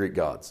Roman and Greek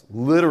gods.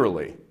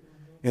 Literally,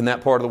 in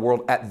that part of the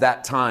world at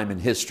that time in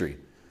history.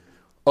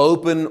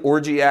 Open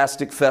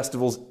orgiastic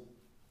festivals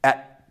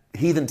at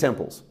heathen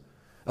temples.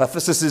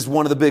 Ephesus is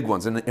one of the big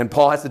ones. And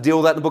Paul has to deal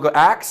with that in the book of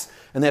Acts,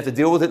 and they have to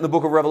deal with it in the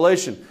book of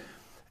Revelation.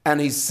 And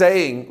he's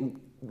saying,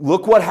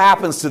 look what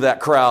happens to that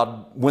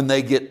crowd when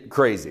they get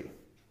crazy.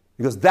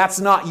 He goes, that's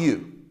not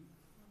you.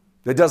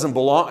 That doesn't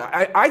belong.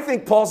 I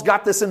think Paul's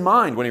got this in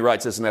mind when he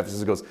writes this in Ephesus.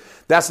 He goes,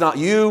 that's not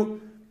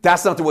you.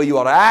 That's not the way you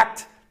ought to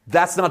act.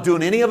 That's not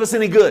doing any of us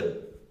any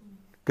good.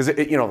 Because,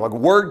 like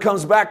word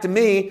comes back to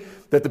me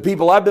that the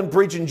people I've been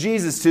preaching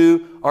Jesus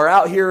to are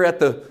out here at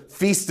the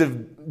feast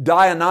of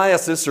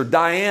Dionysus or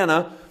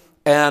Diana,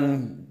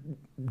 and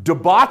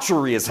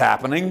debauchery is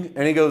happening.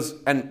 And he goes,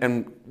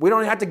 and we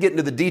don't have to get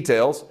into the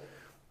details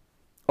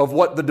of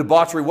what the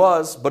debauchery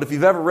was, but if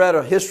you've ever read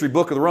a history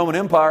book of the Roman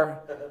Empire,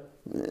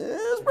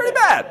 it's pretty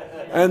bad.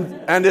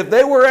 And if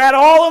they were at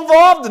all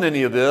involved in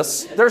any of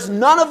this, there's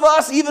none of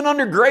us, even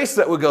under grace,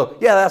 that would go,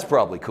 yeah, that's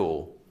probably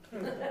cool.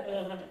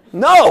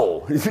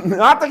 No,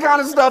 not the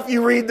kind of stuff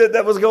you read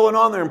that was going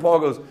on there. And Paul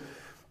goes,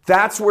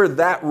 that's where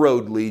that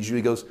road leads you.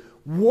 He goes,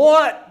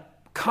 what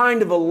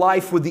kind of a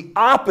life would the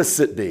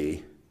opposite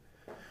be,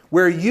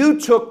 where you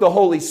took the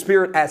Holy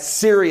Spirit as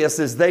serious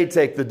as they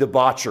take the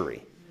debauchery?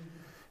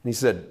 And he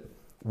said,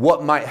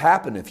 what might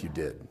happen if you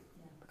did?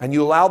 And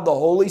you allowed the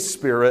Holy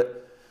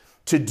Spirit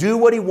to do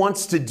what He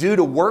wants to do,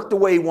 to work the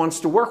way He wants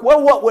to work.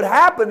 Well, what would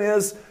happen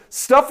is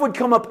stuff would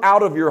come up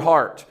out of your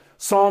heart.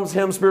 Psalms,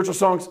 hymns, spiritual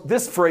songs.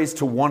 This phrase,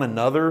 to one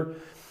another,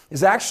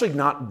 is actually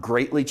not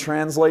greatly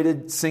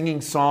translated.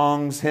 Singing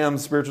songs,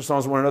 hymns, spiritual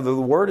songs to one another.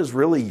 The word is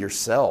really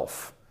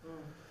yourself.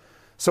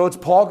 So it's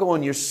Paul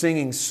going, you're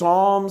singing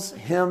psalms,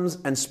 hymns,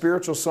 and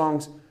spiritual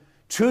songs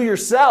to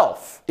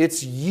yourself.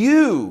 It's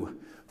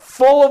you,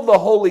 full of the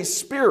Holy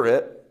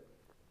Spirit,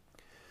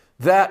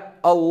 that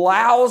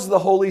allows the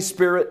Holy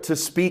Spirit to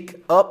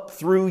speak up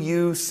through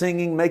you,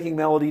 singing, making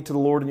melody to the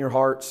Lord in your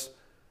hearts.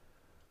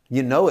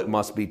 You know it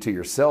must be to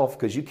yourself,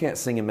 because you can't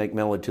sing and make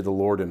melody to the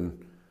Lord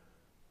in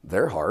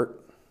their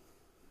heart.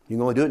 You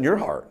can only do it in your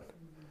heart.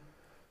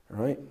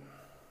 All right?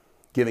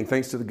 Giving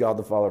thanks to the God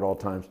the Father at all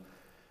times,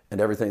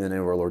 and everything in the name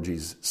of our Lord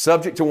Jesus.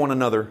 Subject to one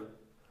another.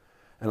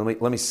 And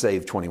let me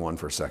save 21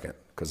 for a second,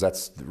 because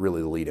that's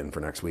really the lead-in for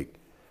next week.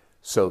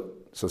 So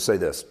say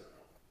this.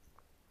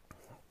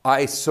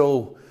 I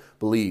so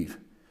believe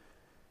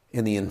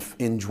in the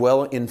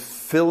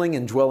infilling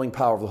and dwelling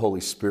power of the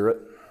Holy Spirit.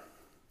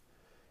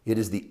 It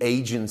is the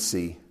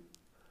agency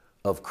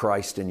of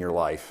Christ in your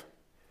life.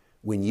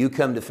 When you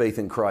come to faith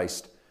in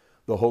Christ,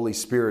 the Holy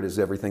Spirit is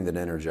everything that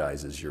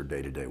energizes your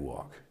day-to-day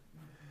walk.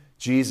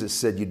 Jesus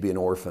said you'd be an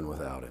orphan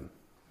without him.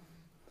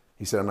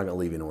 He said, I'm not going to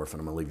leave you an orphan.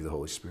 I'm going to leave you the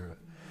Holy Spirit.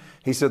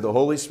 He said, the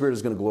Holy Spirit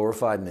is going to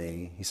glorify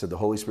me. He said, the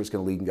Holy Spirit's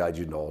going to lead and guide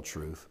you into all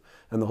truth.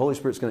 And the Holy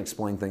Spirit's going to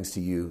explain things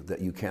to you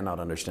that you cannot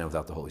understand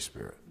without the Holy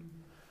Spirit.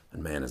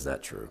 And man, is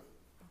that true.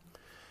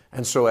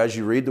 And so as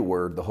you read the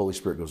Word, the Holy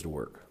Spirit goes to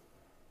work.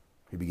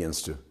 He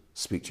begins to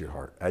speak to your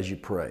heart. As you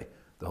pray,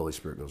 the Holy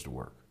Spirit goes to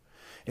work.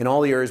 In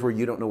all the areas where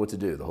you don't know what to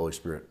do, the Holy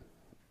Spirit.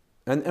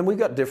 And we've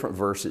got different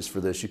verses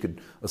for this. You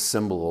could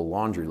assemble a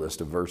laundry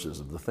list of verses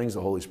of the things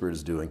the Holy Spirit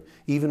is doing,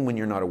 even when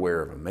you're not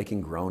aware of them,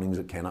 making groanings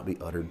that cannot be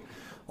uttered,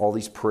 all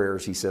these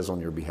prayers he says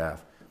on your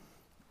behalf.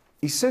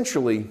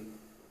 Essentially,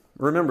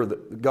 remember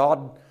that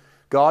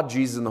God,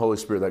 Jesus, and the Holy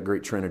Spirit, that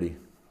great Trinity,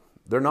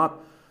 they're not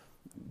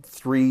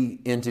three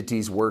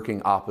entities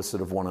working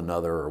opposite of one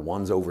another, or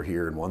one's over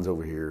here and one's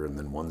over here and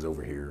then one's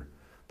over here.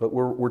 But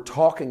we're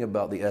talking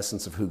about the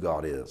essence of who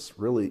God is.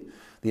 Really,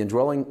 the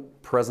indwelling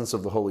presence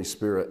of the Holy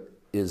Spirit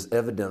is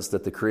evidence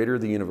that the Creator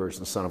of the universe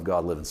and the Son of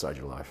God live inside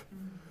your life.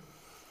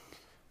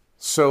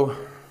 So,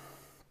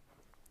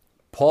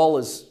 Paul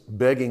is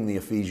begging the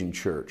Ephesian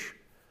church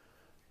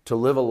to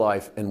live a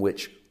life in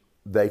which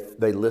they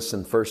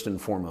listen first and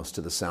foremost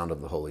to the sound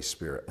of the Holy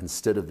Spirit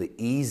instead of the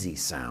easy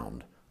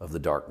sound of the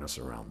darkness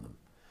around them.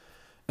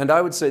 And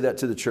I would say that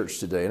to the church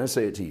today, and I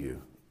say it to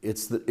you.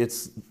 It's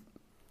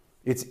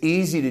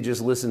easy to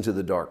just listen to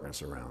the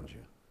darkness around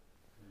you.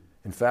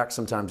 In fact,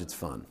 sometimes it's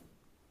fun.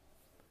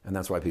 And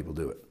that's why people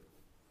do it.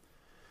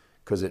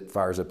 Because it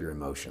fires up your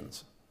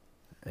emotions.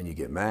 And you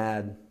get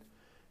mad,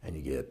 and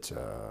you get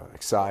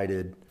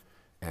excited,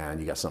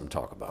 and you got something to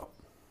talk about.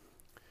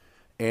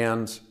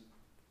 And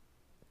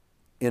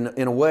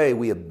in a way,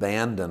 we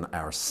abandon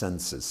our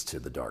senses to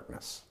the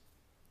darkness,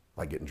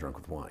 like getting drunk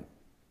with wine.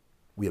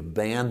 We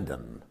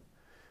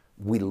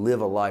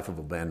live a life of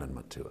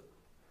abandonment to it.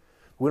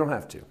 We don't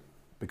have to,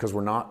 because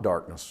we're not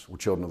darkness, we're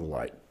children of the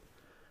light.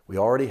 We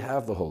already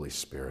have the Holy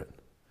Spirit.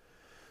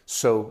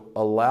 So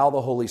allow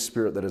the Holy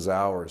Spirit that is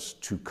ours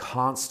to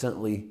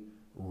constantly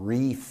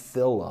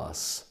refill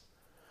us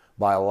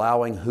by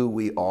allowing who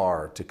we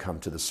are to come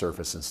to the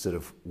surface instead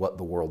of what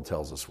the world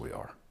tells us we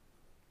are,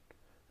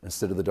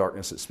 instead of the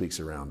darkness that speaks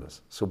around us.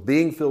 So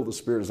being filled with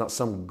the Spirit is not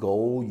some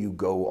goal you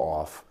go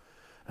off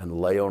and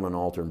lay on an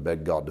altar and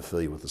beg God to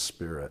fill you with the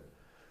Spirit.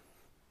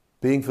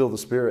 Being filled with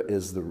the Spirit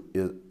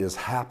is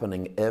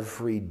happening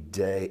every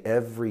day,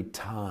 every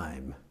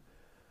time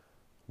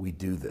we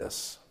do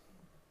this.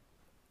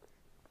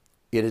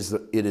 It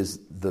is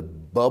the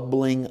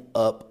bubbling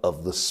up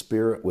of the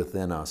Spirit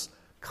within us,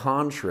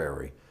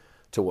 contrary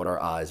to what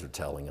our eyes are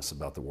telling us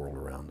about the world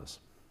around us.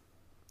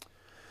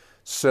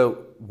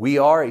 So we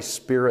are a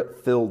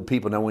Spirit-filled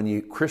people. Now,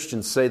 when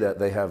Christians say that,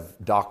 they have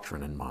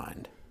doctrine in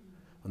mind.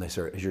 When they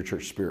say, is your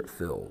church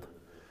Spirit-filled?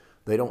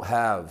 They don't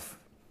have,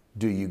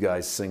 do you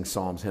guys sing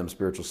psalms, hymns,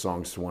 spiritual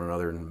songs to one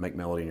another and make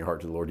melody in your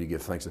heart to the Lord? Do you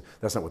give thanks?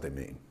 That's not what they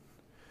mean.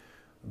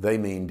 They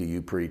mean, do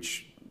you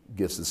preach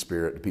gifts of the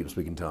Spirit to people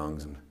speaking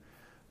tongues? And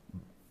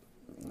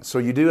so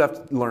you do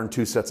have to learn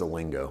two sets of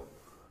lingo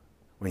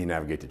when you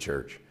navigate the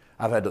church.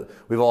 I've got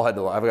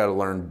to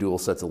learn dual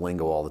sets of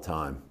lingo all the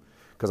time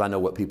because I know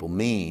what people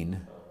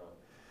mean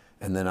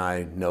and then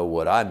I know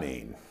what I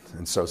mean.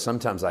 And so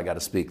sometimes I got to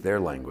speak their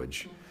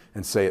language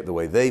and say it the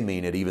way they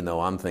mean it, even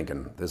though I'm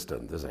thinking this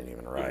ain't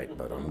even right,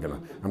 but I'm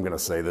gonna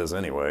say this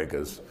anyway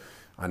because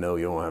I know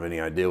you don't have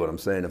any idea what I'm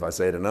saying if I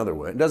say it another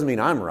way. It doesn't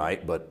mean I'm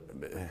right, but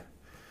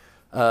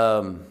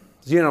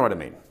you know what I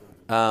mean.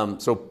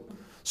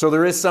 So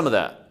there is some of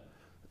that.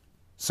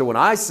 So when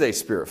I say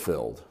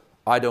Spirit-filled,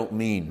 I don't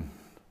mean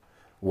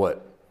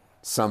what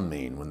some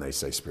mean when they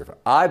say Spirit-filled.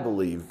 I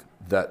believe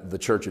that the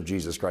Church of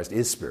Jesus Christ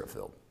is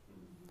Spirit-filled.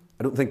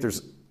 I don't think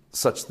there's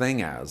such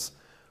thing as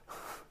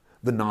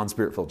the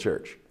non-Spirit-filled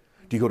church.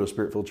 Do you go to a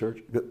Spirit-filled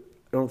church? I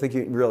don't think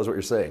you realize what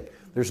you're saying.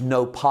 There's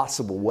no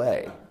possible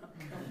way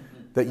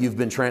that you've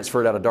been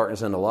transferred out of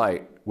darkness into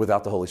light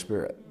without the Holy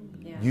Spirit.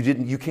 Yeah.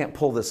 You can't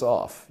pull this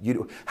off.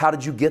 How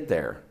did you get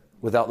there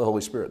without the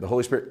Holy Spirit? The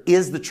Holy Spirit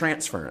is the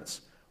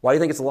transference. Why do you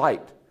think it's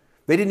light?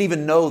 They didn't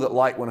even know that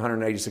light went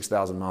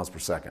 186,000 miles per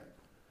second.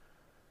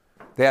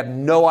 They had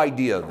no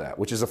idea of that,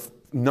 which is a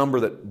number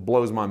that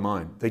blows my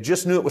mind. They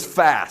just knew it was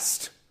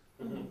fast.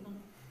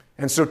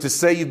 And so to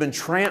say you've been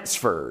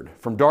transferred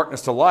from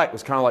darkness to light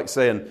was kind of like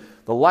saying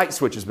the light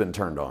switch has been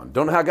turned on.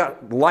 Don't know how I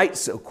got light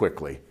so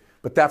quickly,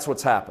 but that's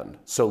what's happened.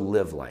 So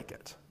live like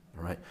it.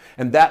 All right?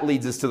 And that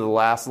leads us to the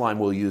last line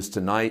we'll use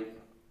tonight,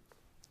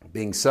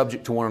 being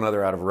subject to one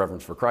another out of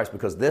reverence for Christ,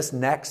 because this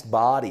next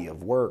body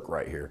of work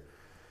right here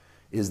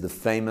is the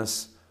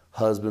famous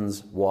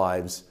husbands,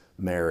 wives,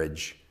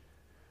 marriage,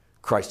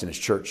 Christ and His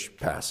church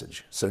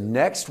passage. So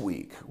next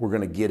week, we're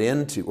going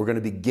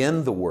to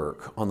begin the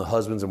work on the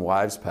husbands and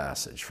wives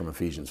passage from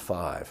Ephesians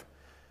 5.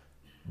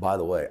 By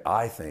the way,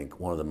 I think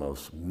one of the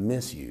most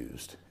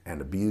misused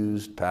and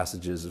abused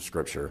passages of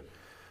Scripture,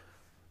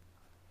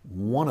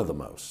 one of the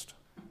most,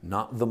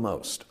 not the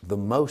most. The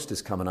most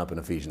is coming up in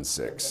Ephesians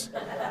 6.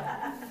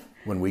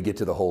 When we get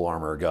to the whole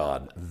armor of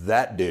God,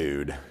 that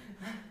dude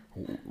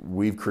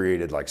we've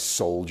created like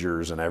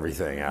soldiers and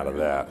everything out of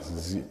that.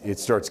 It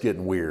starts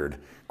getting weird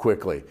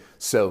quickly.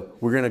 So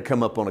we're going to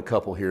come up on a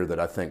couple here that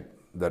I think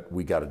that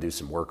we got to do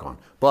some work on.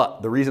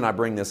 But the reason I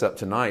bring this up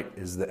tonight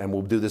is that, and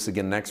we'll do this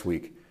again next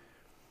week,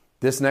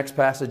 this next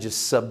passage is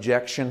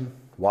subjection.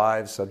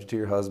 Wives, subject to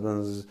your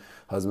husbands.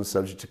 Husbands,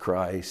 subject to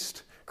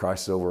Christ.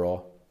 Christ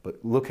overall.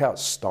 But look how it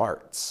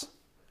starts.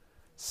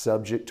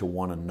 Subject to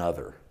one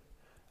another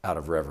out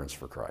of reverence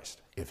for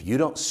Christ. If you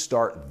don't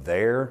start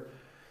there,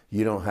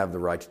 you don't have the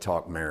right to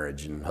talk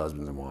marriage and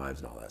husbands and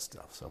wives and all that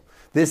stuff. So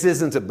this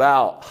isn't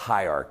about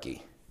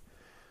hierarchy.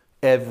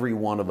 Every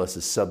one of us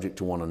is subject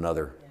to one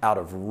another. Out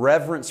of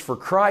reverence for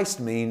Christ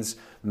means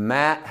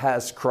Matt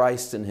has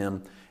Christ in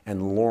him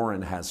and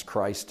Lauren has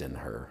Christ in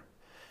her.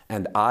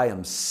 And I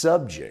am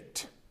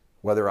subject,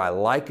 whether I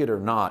like it or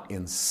not,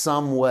 in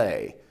some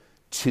way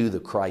to the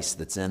Christ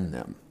that's in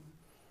them.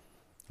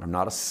 I'm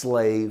not a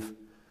slave.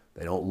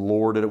 They don't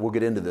lord it. We'll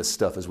get into this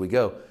stuff as we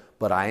go.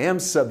 But I am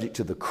subject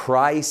to the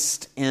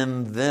Christ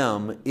in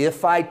them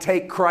if I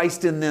take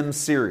Christ in them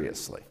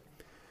seriously.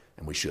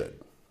 And we should.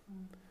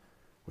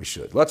 We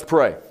should. Let's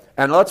pray.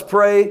 And let's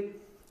pray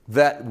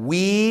that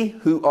we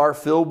who are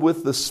filled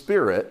with the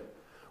Spirit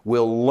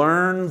will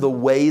learn the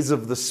ways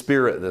of the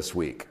Spirit this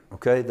week.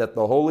 Okay? That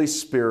the Holy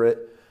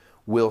Spirit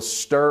will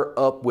stir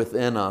up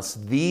within us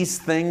these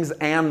things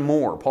and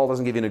more. Paul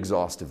doesn't give you an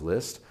exhaustive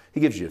list. He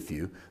gives you a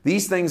few.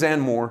 These things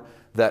and more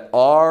that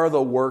are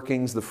the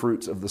workings, the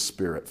fruits of the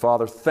Spirit.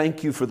 Father,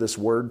 thank you for this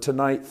word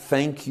tonight.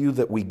 Thank you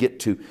that we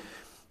get to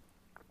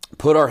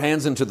put our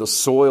hands into the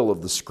soil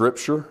of the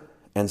Scripture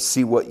and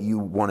see what you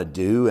want to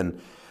do.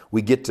 And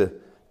we get to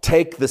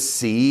take the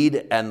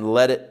seed and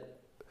let it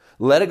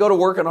go to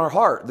work in our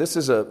heart. This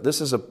is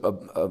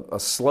a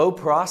slow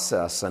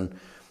process, and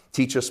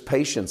teach us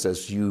patience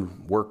as you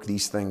work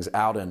these things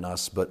out in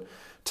us. But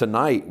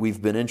tonight we've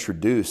been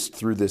introduced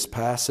through this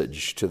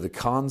passage to the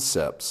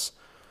concepts.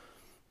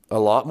 A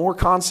lot more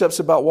concepts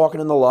about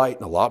walking in the light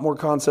and a lot more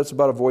concepts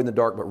about avoiding the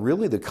dark, but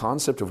really the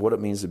concept of what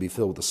it means to be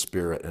filled with the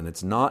Spirit. And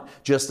it's not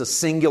just a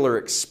singular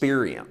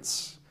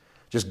experience,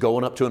 just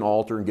going up to an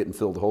altar and getting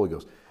filled with the Holy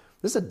Ghost.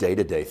 This is a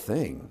day-to-day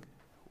thing.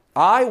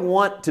 I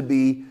want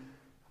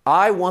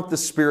the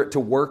Spirit to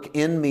work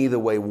in me the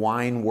way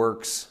wine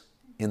works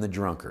in the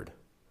drunkard.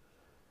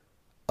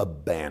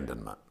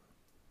 Abandonment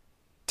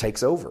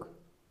takes over.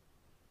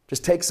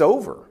 Just takes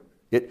over.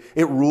 It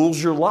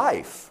rules your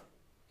life.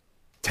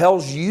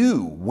 Tells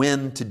you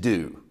when to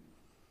do.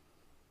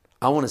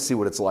 I want to see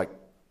what it's like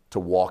to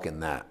walk in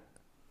that.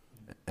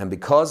 And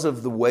because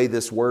of the way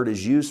this word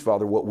is used,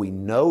 Father, what we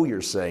know you're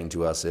saying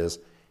to us is,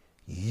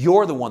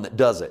 you're the one that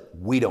does it.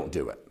 We don't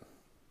do it.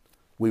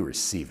 We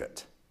receive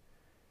it.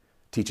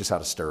 Teach us how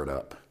to stir it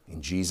up.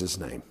 In Jesus'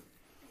 name,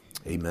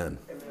 amen.